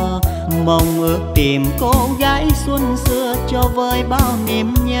mùa. Mong ước tìm cô gái xuân xưa cho vơi bao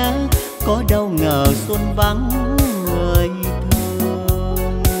niềm nhớ, có đâu ngờ xuân vắng người thương.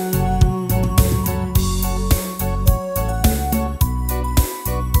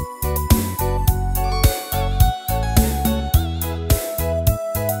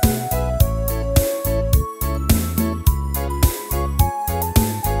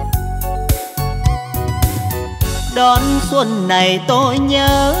 Đón xuân này tôi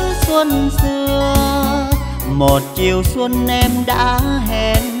nhớ xuân xưa, một chiều xuân em đã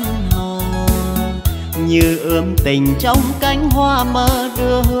hẹn hò, như ươm tình trong cánh hoa mơ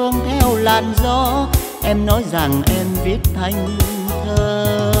đưa hương theo làn gió. Em nói rằng em viết thành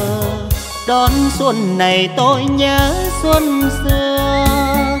thơ. Đón xuân này tôi nhớ xuân xưa,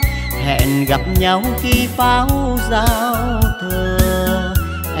 hẹn gặp nhau khi pháo giao thừa.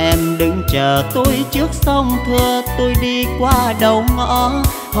 Em đứng chờ tôi trước sông Thưa, tôi đi qua đầu ngõ,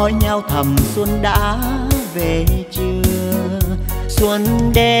 hỏi nhau thầm xuân đã về chưa.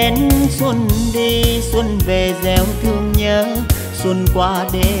 Xuân đến xuân đi, xuân về gieo thương nhớ, xuân qua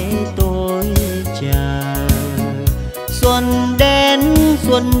để tôi chờ. Xuân đến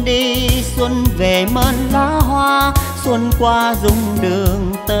xuân đi, xuân về mơn lá hoa, xuân qua dung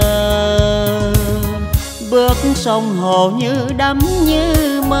đường tơ. Bước sông hồ như đắm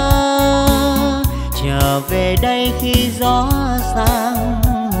như mơ, trở về đây khi gió sang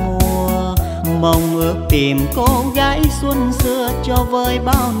mùa. Mong ước tìm cô gái xuân xưa cho vơi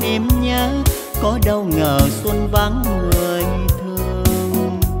bao niềm nhớ, có đâu ngờ xuân vắng người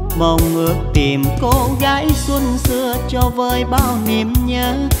thương. Mong ước tìm cô gái xuân xưa cho vơi bao niềm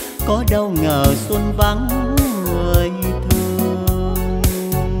nhớ, có đâu ngờ xuân vắng người thương.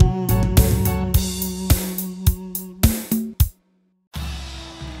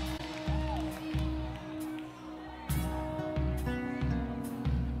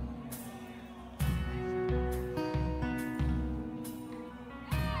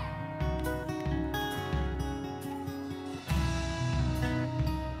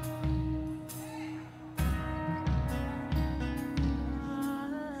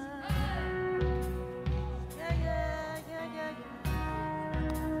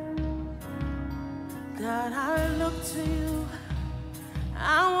 God, I look to you.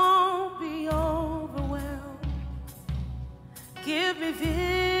 I won't be overwhelmed. Give me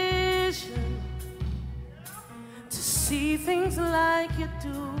vision to see things like you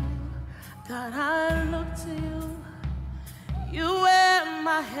do. God, I look to you. You where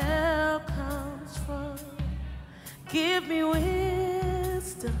my help comes from. Give me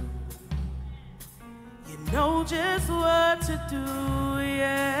wisdom. You know just what to do,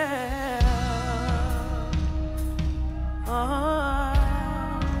 yeah. Oh,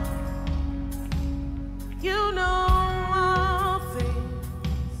 you know all things.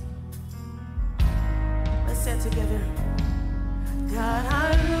 Let's say it together. God,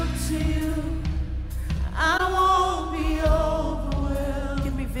 I look to you. I won't be overwhelmed.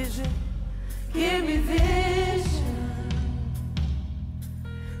 Give me vision. Give me vision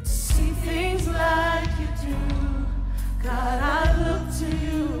to see things like you do. God, I look to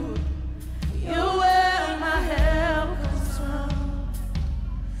you. You're where my help comes from.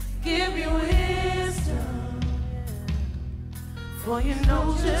 Give me wisdom, for you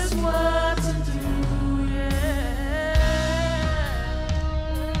know just what to do.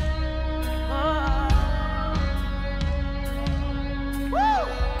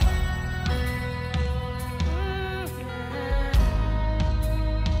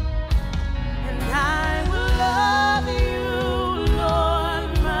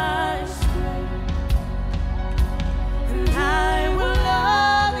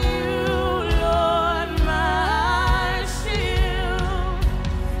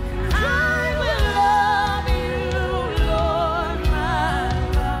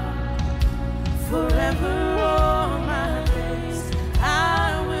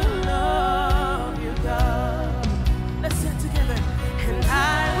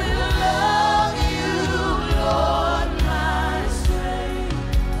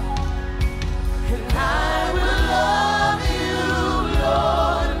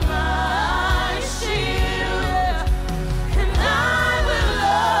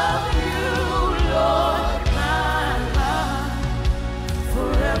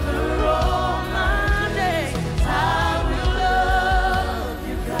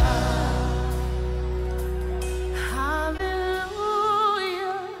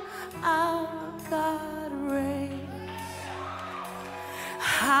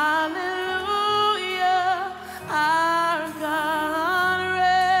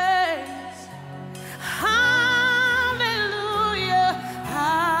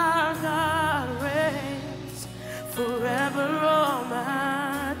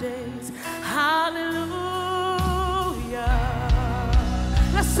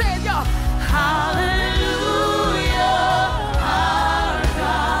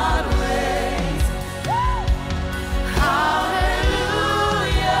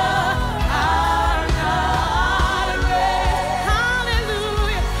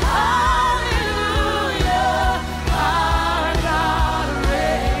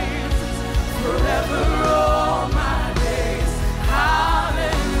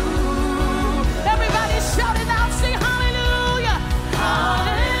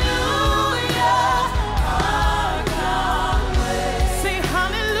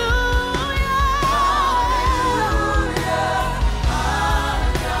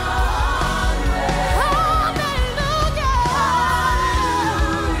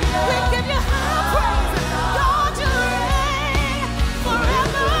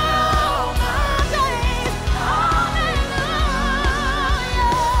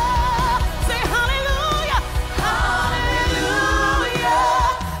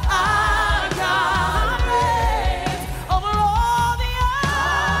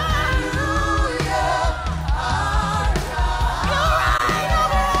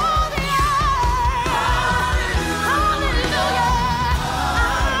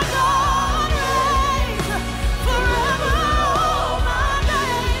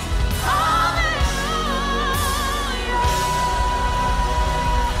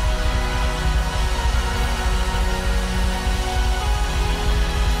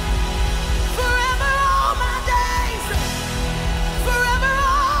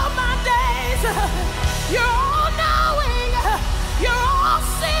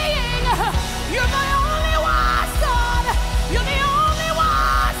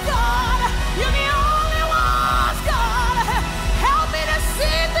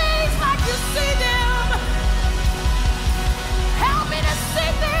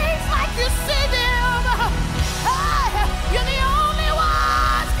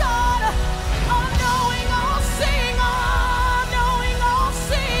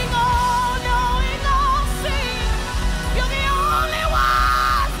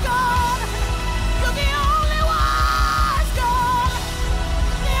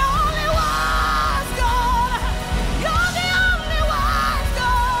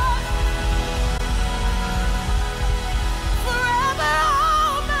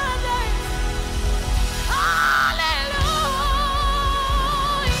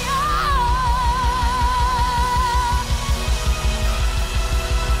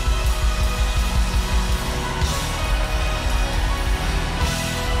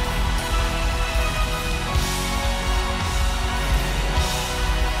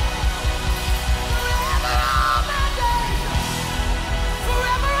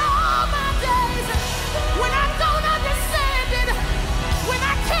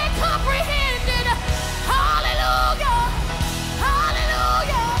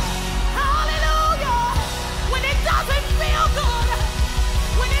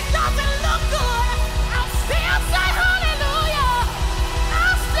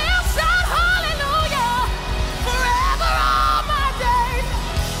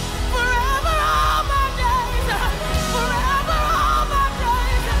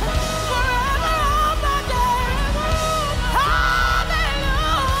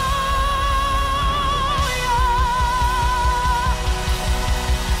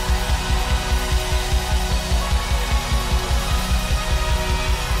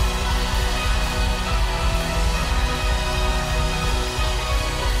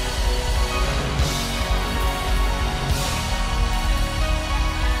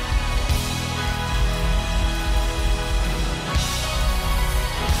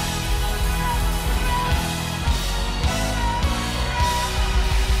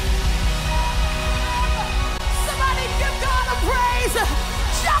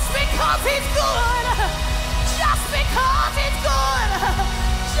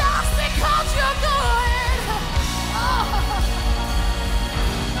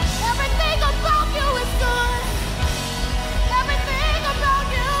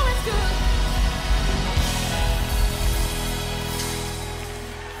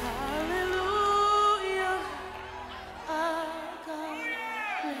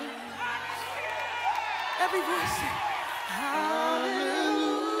 Every voice say, hallelujah,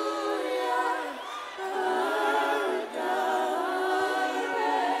 our God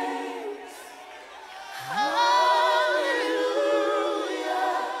reigns. Hallelujah,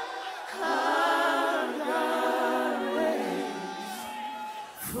 our God reigns.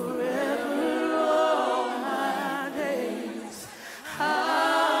 Forever all my days. Hallelujah.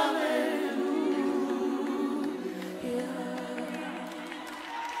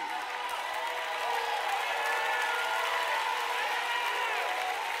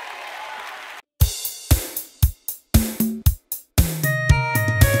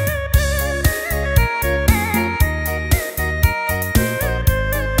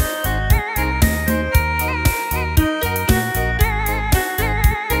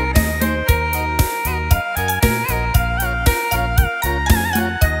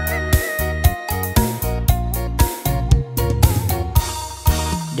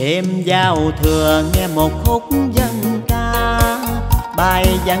 Đêm giao thừa nghe một khúc dân ca,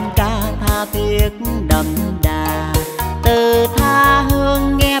 bài dân ca tha thiết đậm đà. Từ tha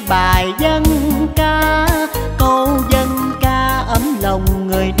hương nghe bài dân ca, câu dân ca ấm lòng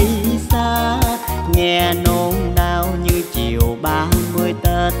người đi xa. Nghe nôn nao như chiều 30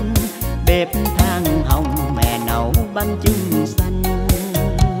 Tết, bếp than hồng mẹ nấu bánh chưng xanh.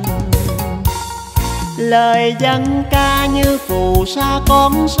 Lời dân ca như phù sa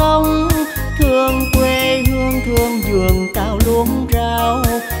con sông, thương quê hương thương vườn cao luống rau.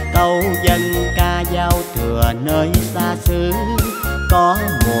 Câu dân ca giao thừa nơi xa xứ, có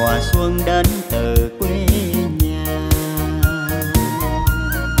mùa xuân đến từ quê nhà.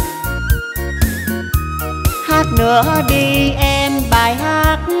 Hát nữa đi em bài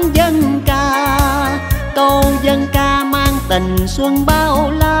hát dân ca, câu dân ca mang tình xuân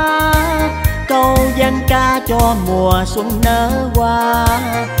bao la. Câu dân ca cho mùa xuân nở hoa,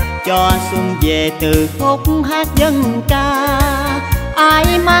 cho xuân về từ khúc hát dân ca.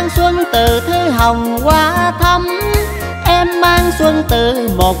 Ai mang xuân từ thứ hồng hoa thắm, em mang xuân từ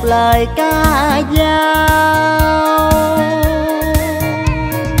một lời ca dao.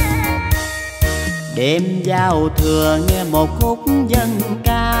 Đêm giao thừa nghe một khúc dân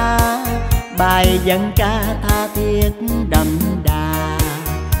ca, bài dân ca tha thiết đậm đà.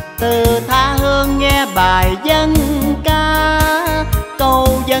 Từ tha hương nghe bài dân ca,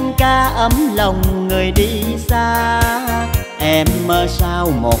 câu dân ca ấm lòng người đi xa. Em mơ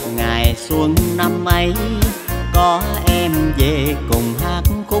sao một ngày xuân năm ấy, có em về cùng hát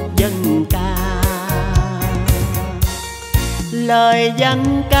khúc dân ca. Lời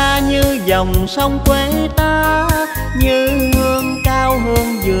dân ca như dòng sông quê ta, như hương cao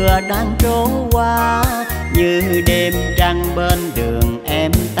hương dừa đang trổ qua. Như đêm trăng bên đường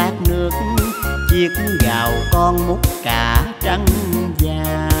em tát nước, chiếc gạo con múc cả trắng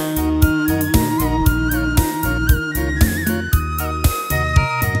vàng.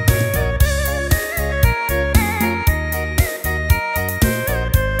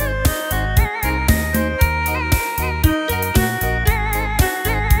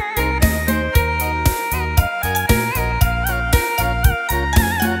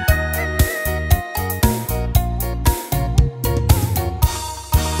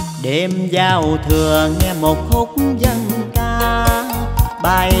 Đêm giao thừa nghe một khúc dân ca,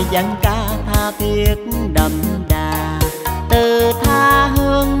 bài dân ca tha thiết đậm đà. Từ tha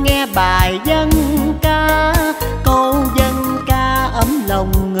hương nghe bài dân ca, câu dân ca ấm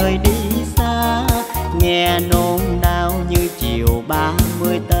lòng người đi xa. Nghe nôn nao như chiều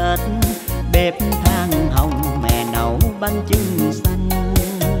 30 Tết, bếp than hồng mẹ nấu bánh chưng xanh.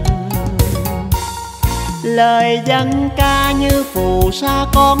 Lời dân ca như phù sa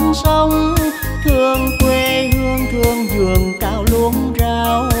con sông, thương quê hương thương vườn cao luống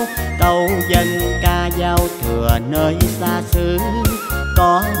rau. Câu dân ca giao thừa nơi xa xứ,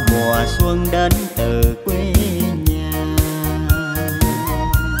 có mùa xuân đến từ quê nhà.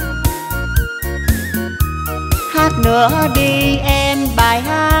 Hát nữa đi em bài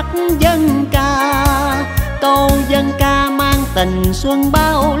hát dân ca, câu dân ca mang tình xuân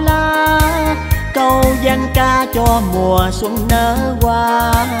bao la. Câu dân ca cho mùa xuân nở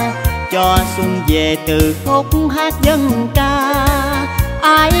hoa, cho xuân về từ khúc hát dân ca.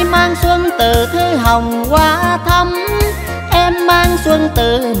 Ai mang xuân từ thứ hồng hoa thắm, em mang xuân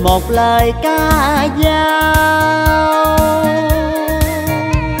từ một lời ca dao.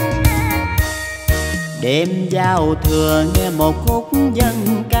 Đêm giao thừa nghe một khúc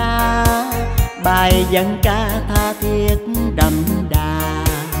dân ca, bài dân ca tha thiết đậm đà.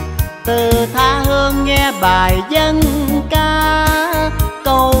 Từ tha hương nghe bài dân ca,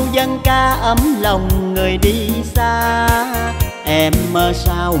 câu dân ca ấm lòng người đi xa. Em mơ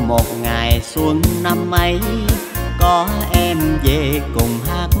sao một ngày xuân năm ấy có em về cùng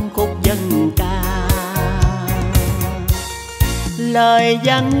hát khúc dân ca. Lời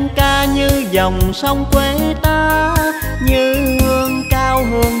dân ca như dòng sông quê ta, như hương cao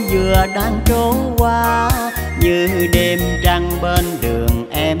hương dừa đang trổ qua, như đêm trăng bên đường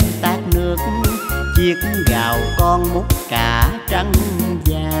em tát nước, chiếc gạo con múc cả trắng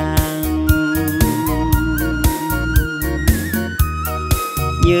vàng.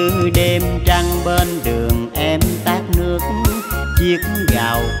 Như đêm trăng bên đường em tát nước, chiếc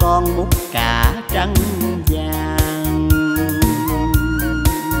gạo con múc cả trắng vàng.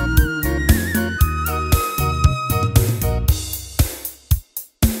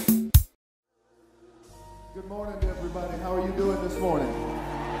 Good morning to everybody. How are you doing this morning?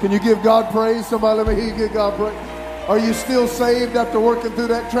 Can you give God praise? Somebody let me hear you give God praise. Are you still saved after working through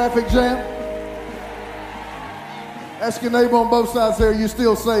that traffic jam? Ask your neighbor on both sides there, are you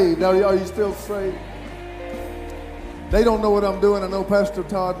still saved? Are you still saved? They don't know what I'm doing. I know Pastor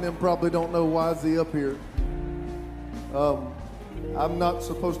Todd and them probably don't know why is he up here. I'm not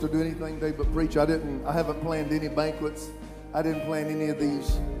supposed to do anything today but preach. I haven't planned any banquets. I didn't plan any of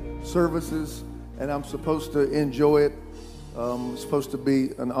these services, and I'm supposed to enjoy it. It's supposed to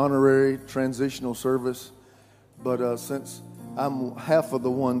be an honorary transitional service, but since I'm half of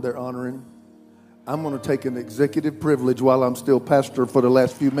the one they're honoring, I'm going to take an executive privilege while I'm still pastor for the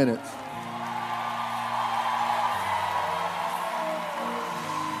last few minutes.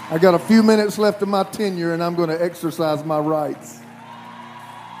 I got a few minutes left of my tenure, and I'm going to exercise my rights.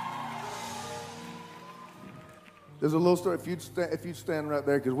 There's a little story. If you stand right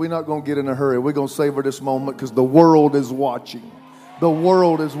there, because we're not going to get in a hurry. We're going to savor this moment because the world is watching. The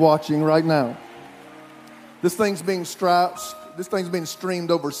world is watching right now. This thing's being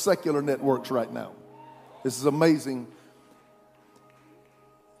streamed over secular networks right now. This is amazing.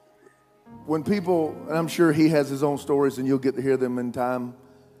 When people, and I'm sure he has his own stories, and you'll get to hear them in time.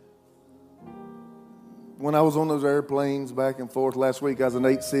 When I was on those airplanes back and forth last week, I was in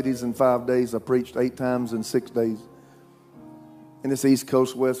 8 cities in 5 days. I preached 8 times in 6 days. And it's East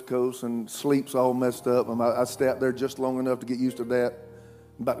Coast, West Coast, and sleep's all messed up. I stay out there just long enough to get used to that.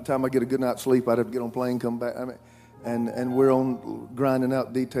 By the time I get a good night's sleep, I'd have to get on a plane, come back. And we're on grinding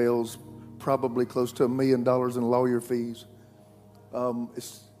out details, probably close to $1 million in lawyer fees.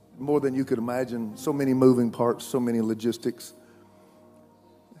 It's more than you could imagine. So many moving parts, so many logistics.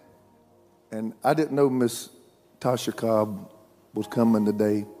 And I didn't know Miss Tasha Cobbs was coming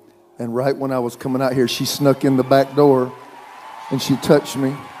today. And right when I was coming out here, she snuck in the back door and she touched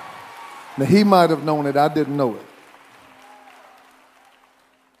me. Now, he might have known it. I didn't know it.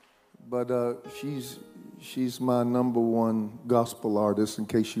 But she's my #1 gospel artist, in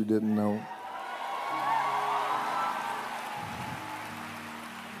case you didn't know.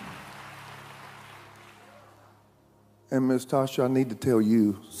 And Miss Tasha, I need to tell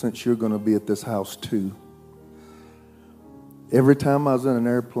you, since you're going to be at this house too, every time I was in an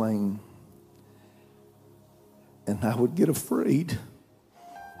airplane and I would get afraid,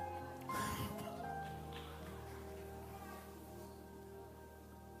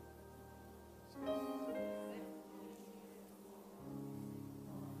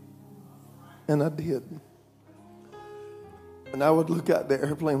 and I did. And I would look out the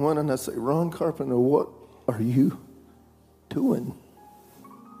airplane window and I'd say, Ron Carpenter, what are you doing?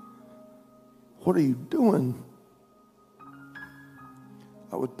 What are you doing?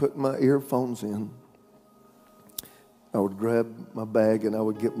 I would put my earphones in. I would grab my bag and I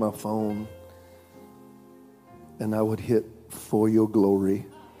would get my phone and I would hit For Your Glory.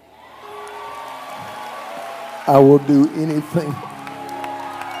 I will do anything.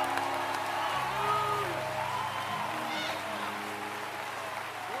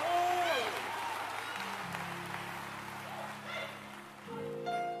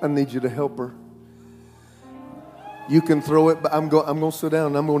 I need you to help her. You can throw it, but I'm going to sit down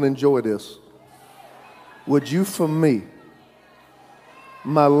and I'm going to enjoy this. Would you, for me,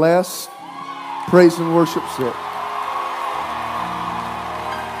 my last praise and worship set,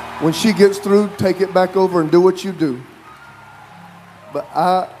 when she gets through, take it back over and do what you do. But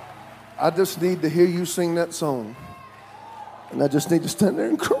I just need to hear you sing that song. And I just need to stand there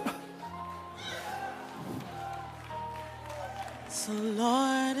and cry. So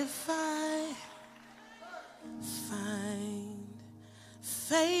Lord, if I find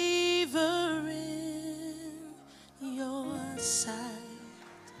favor in your sight,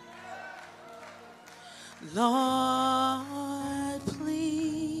 Lord,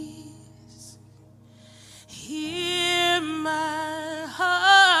 please hear my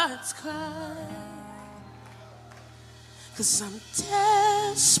heart's cry. 'cause I'm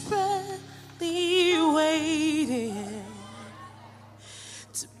desperately waiting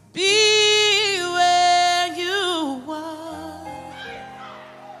to be where you are.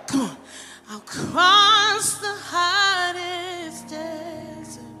 Come on. I'll cross the hottest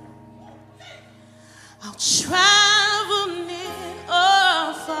desert. I'll travel near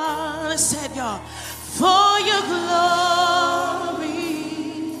or far. Let's say it, y'all. For your glory.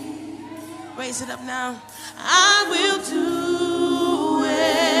 Raise it up now. I will do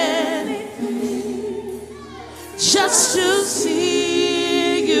anything just to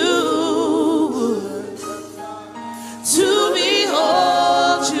see you, to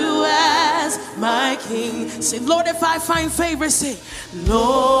behold you as my King. Say, Lord, if I find favor, say,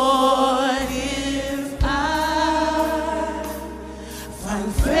 Lord, if I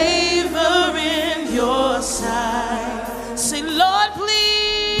find favor in your sight. Say, Lord,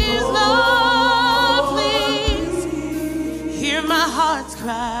 please, Lord, please, hear my heart's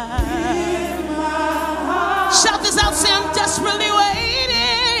cry. Shout this out, say, I'm desperately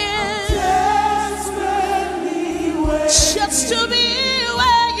waiting, just to be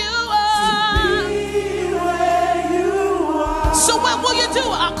where you are. So what will you do?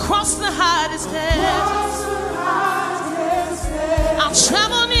 I'll cross the hottest desert. I'll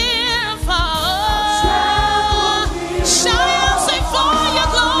travel near and far. Shout out, say, for your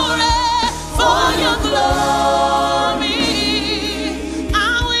glory, for your glory. I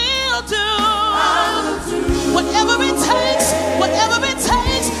will do whatever it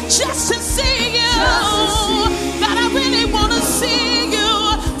takes, just to see you. God, I really want to see you,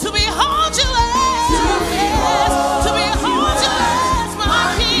 to behold you as, to behold you as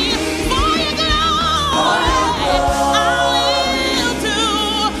my King. For your glory, I will do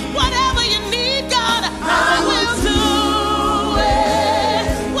whatever you need, God. I will do it,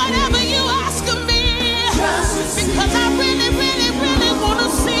 whatever you ask of me, because I really, really, really want to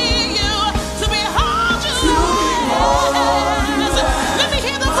see you, to behold you as. Let me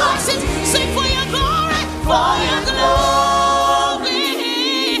hear the voices sing for your glory, for your glory.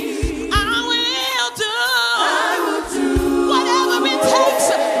 I will do whatever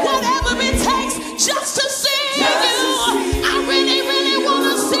it takes, just to see you. I really, really want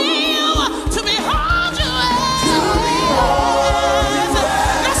to see you, to behold you as.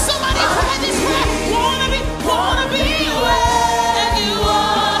 Let somebody pray this prayer. Wanna be where you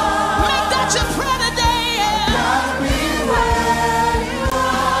are. Make that your prayer today.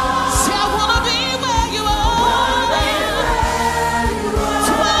 Say, I wanna be where you are.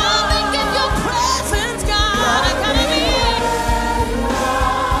 Dwelling in your presence, God. I gotta be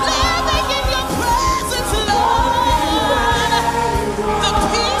living in your presence, Lord. The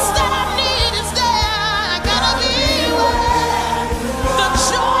peace that I need is there. I gotta be where. The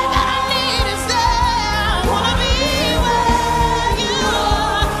joy that I need is there. I wanna be where you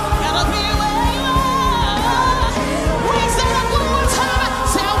are. Gotta be where you are. Raise it up one more time.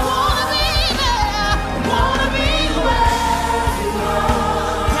 Say, I wanna be there. Wanna be where you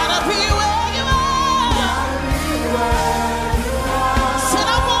are. Gotta be where you are. Said,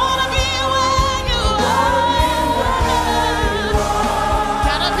 I wanna be where you are.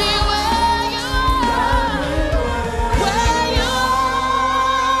 Gotta be where you are. Where you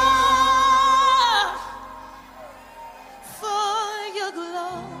are. For your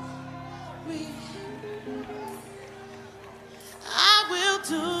glory, I will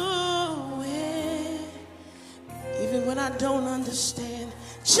do it, even when I don't understand,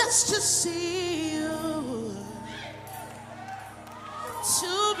 just to see you,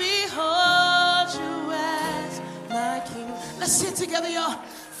 to behold you as my King. Let's sit together, y'all.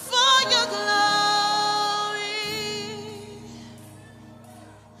 For your glory,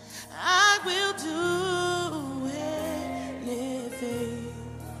 I will do anything,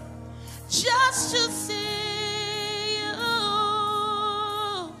 just to see you,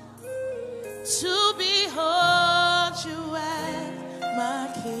 to behold you as my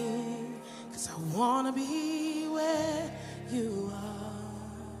King. 'Cause I wanna be where you are.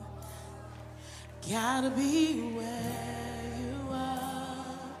 Gotta be where you are.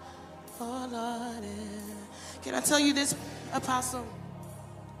 Oh Lord, can I tell you this, Apostle?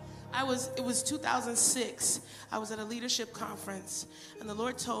 It was 2006. I was at a leadership conference, and the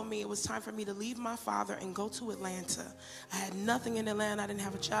Lord told me it was time for me to leave my father and go to Atlanta. I had nothing in Atlanta. I didn't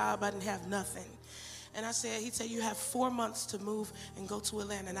have a job. I didn't have nothing. And he said, you have 4 months to move and go to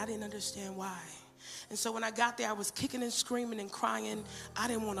Atlanta. And I didn't understand why. And so when I got there, I was kicking and screaming and crying. I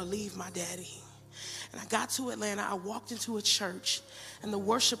didn't want to leave my daddy. And I got to Atlanta. I walked into a church, and the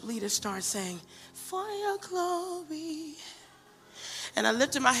worship leader started saying, for your glory. And I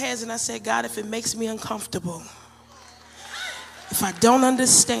lifted my hands and I said, God, if it makes me uncomfortable, If I don't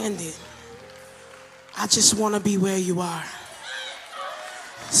understand it, I just want to be where you are.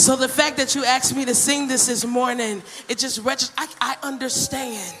 So the fact that you asked me to sing this morning, it just registers. I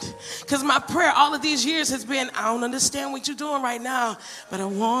understand. Because my prayer all of these years has been, I don't understand what you're doing right now, but I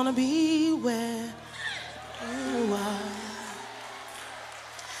want to be where you are.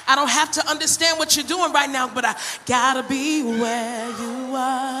 I don't have to understand what you're doing right now, but I gotta be where you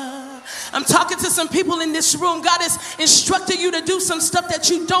are. I'm talking to some people in this room. God has instructed you to do some stuff that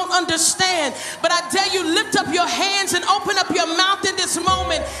you don't understand. But I dare you, lift up your hands and open up your mouth in this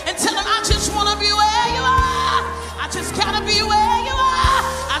moment and tell him, I just want to be where you are. I just gotta be where you are.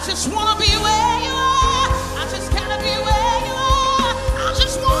 I just want to be where you are. I just gotta be where you are. I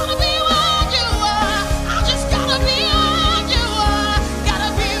just want to be where you are. I just gotta be where you are.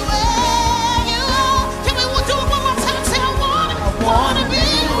 Gotta be where you are. Can we do it one more time? Say, I want to be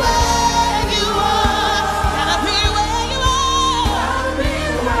where.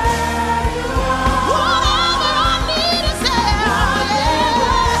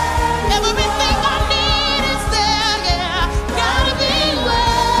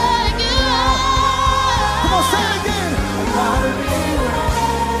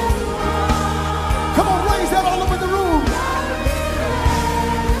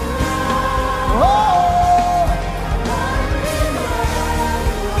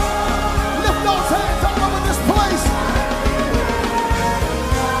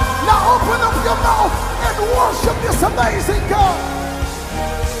 Worship this amazing God.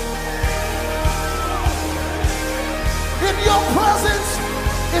 In your presence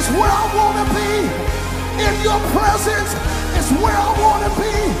is where I want to be. In your presence is where I want to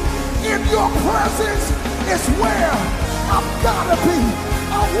be. In your presence is where I've got to be.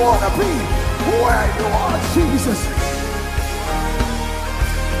 I want to be where you are, Jesus.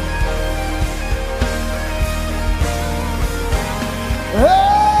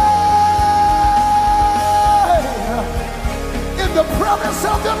 In the presence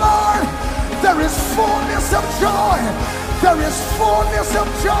of the Lord, there is fullness of joy. There is fullness of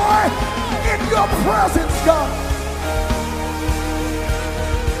joy in your presence, God.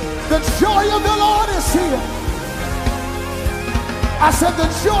 The joy of the Lord is here. I said the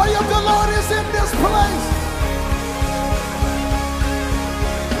joy of the Lord is in this place.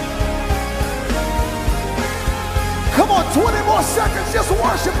 Come on, 20 more seconds, just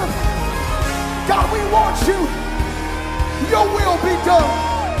worship him. God, we want you. Your will be done.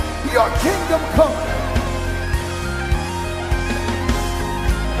 Your kingdom come.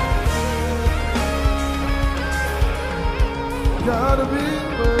 Gotta be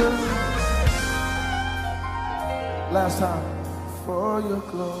where. Last time. For your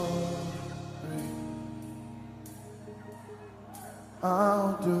glory,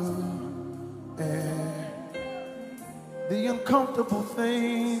 I'll do it. The uncomfortable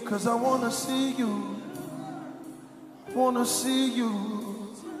thing, 'cause I wanna see you. Wanna see you.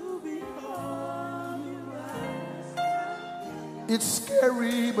 It's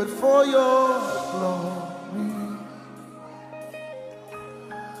scary, but for your glory,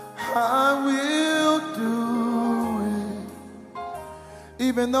 I will do it.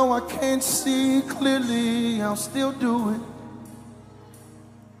 Even though I can't see clearly, I'll still do it.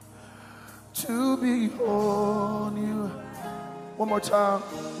 To behold you. One more time.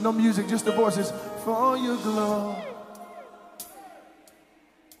 No music, just the voices. For your glory.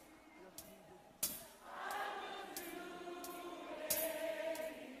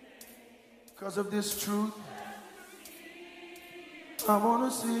 Because of this truth, I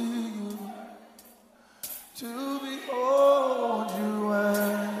want to see you, to behold you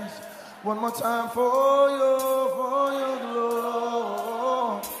as. One more time, for your glory,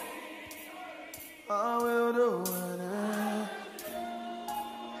 I will do it.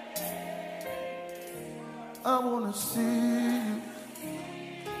 I want to see you.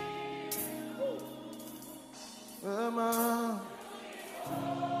 Am I?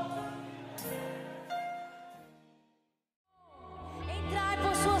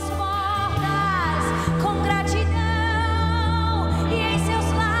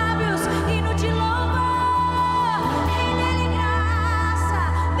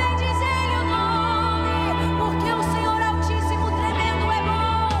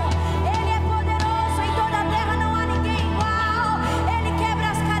 Ele quebra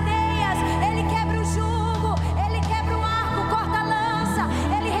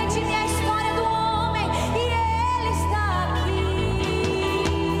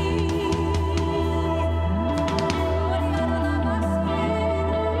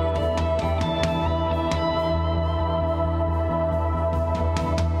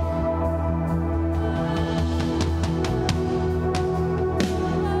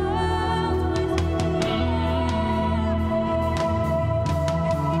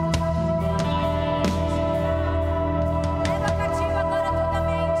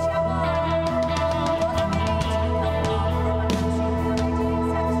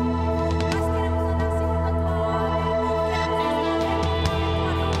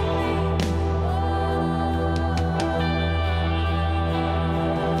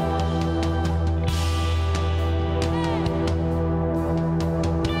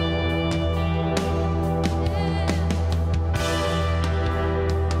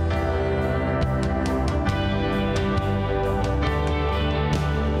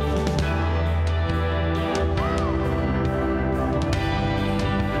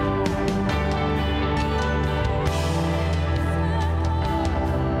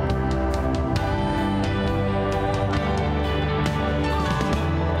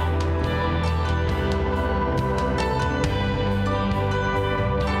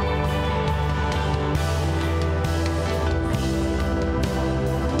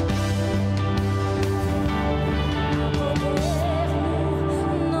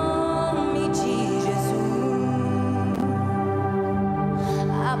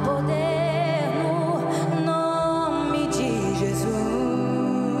poder no nome de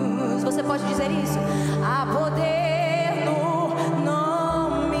Jesus. Você pode dizer isso? Há poder no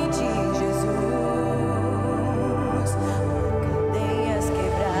nome de Jesus. Cadeias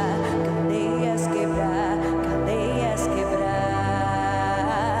quebrar, cadeias quebrar, cadeias quebrar.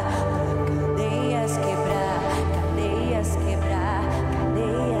 Cadeias quebrar, cadeias quebrar,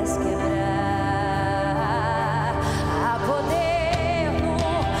 cadeias quebrar. Há poder no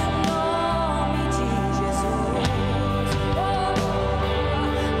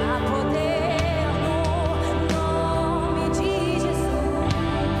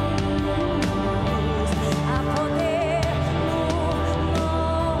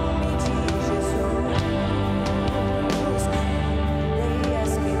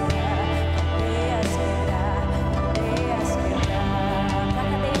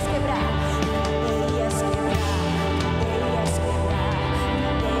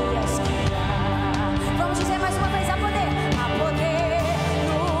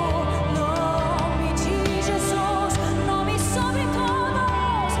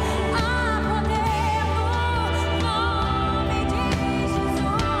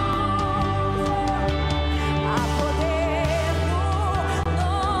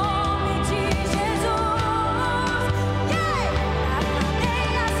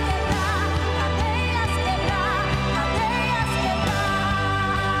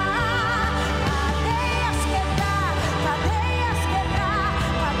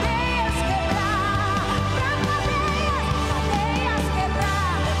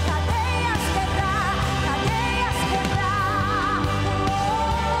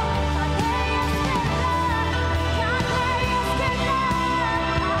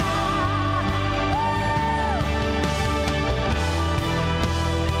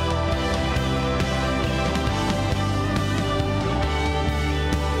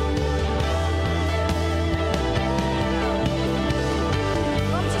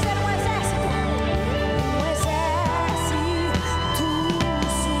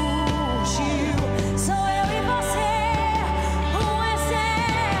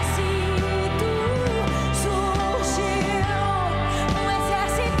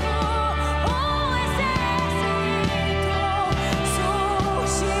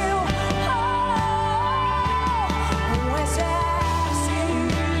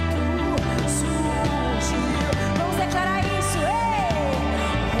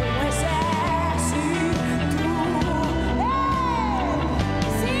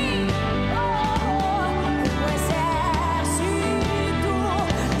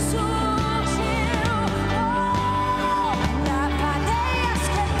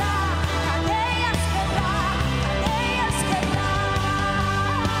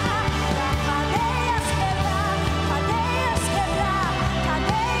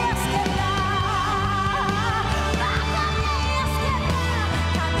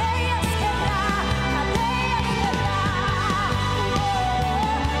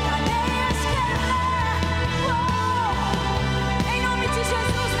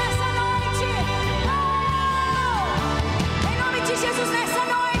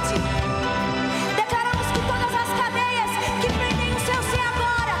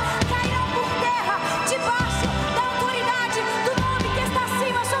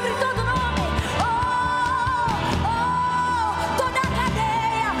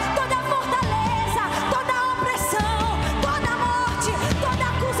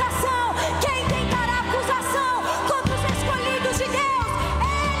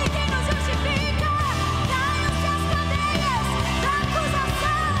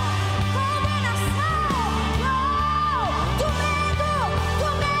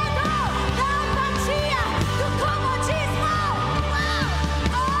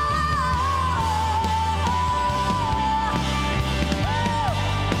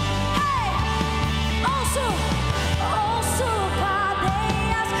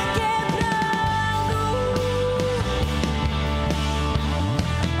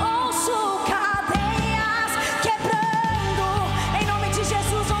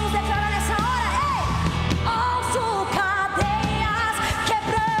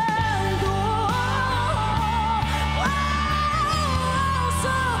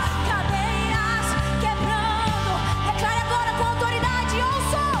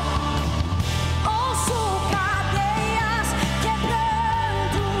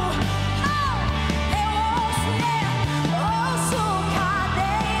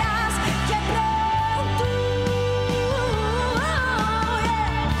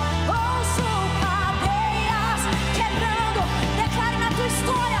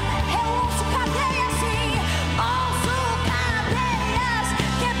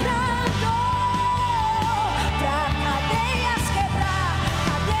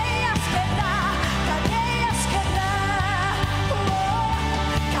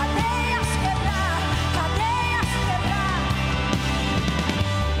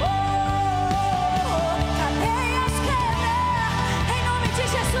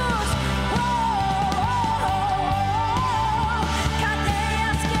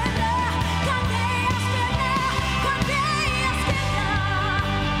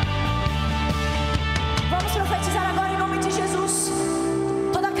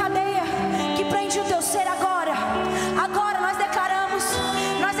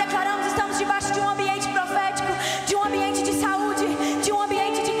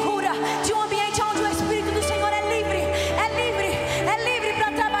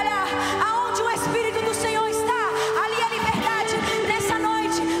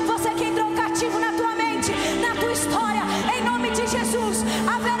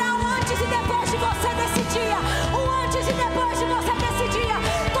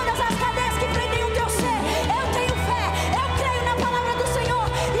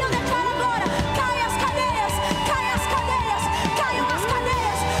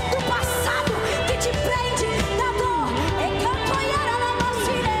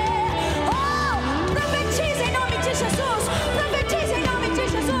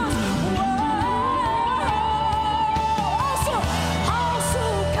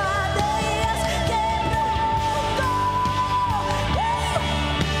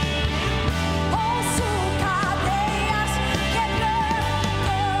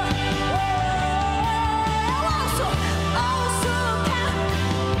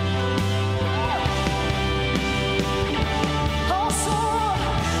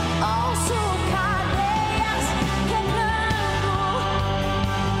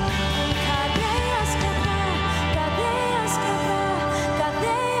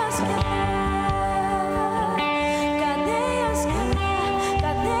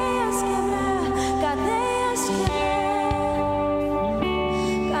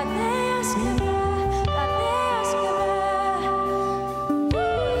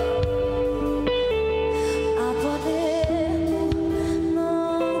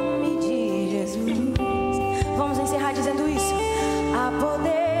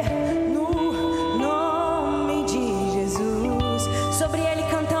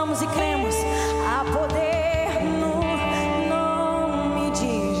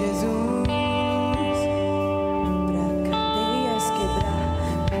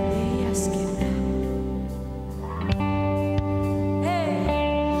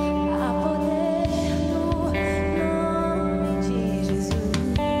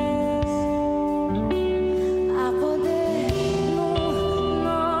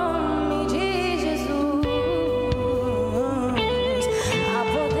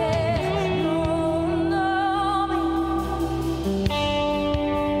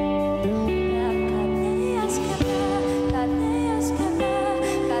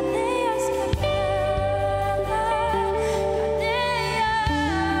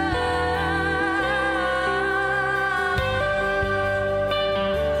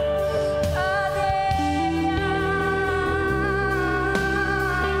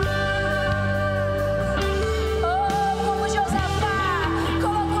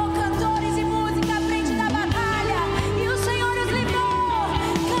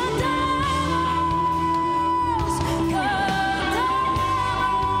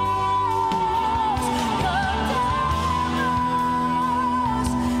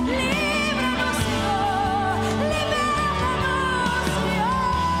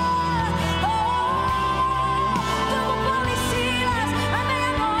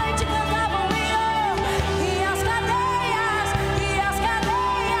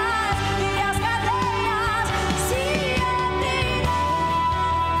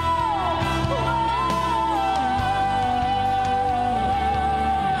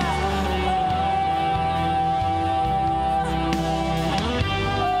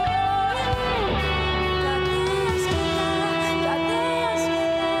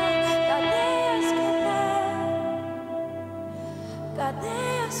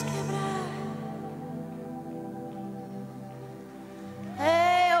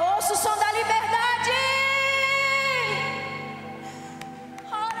applause to Son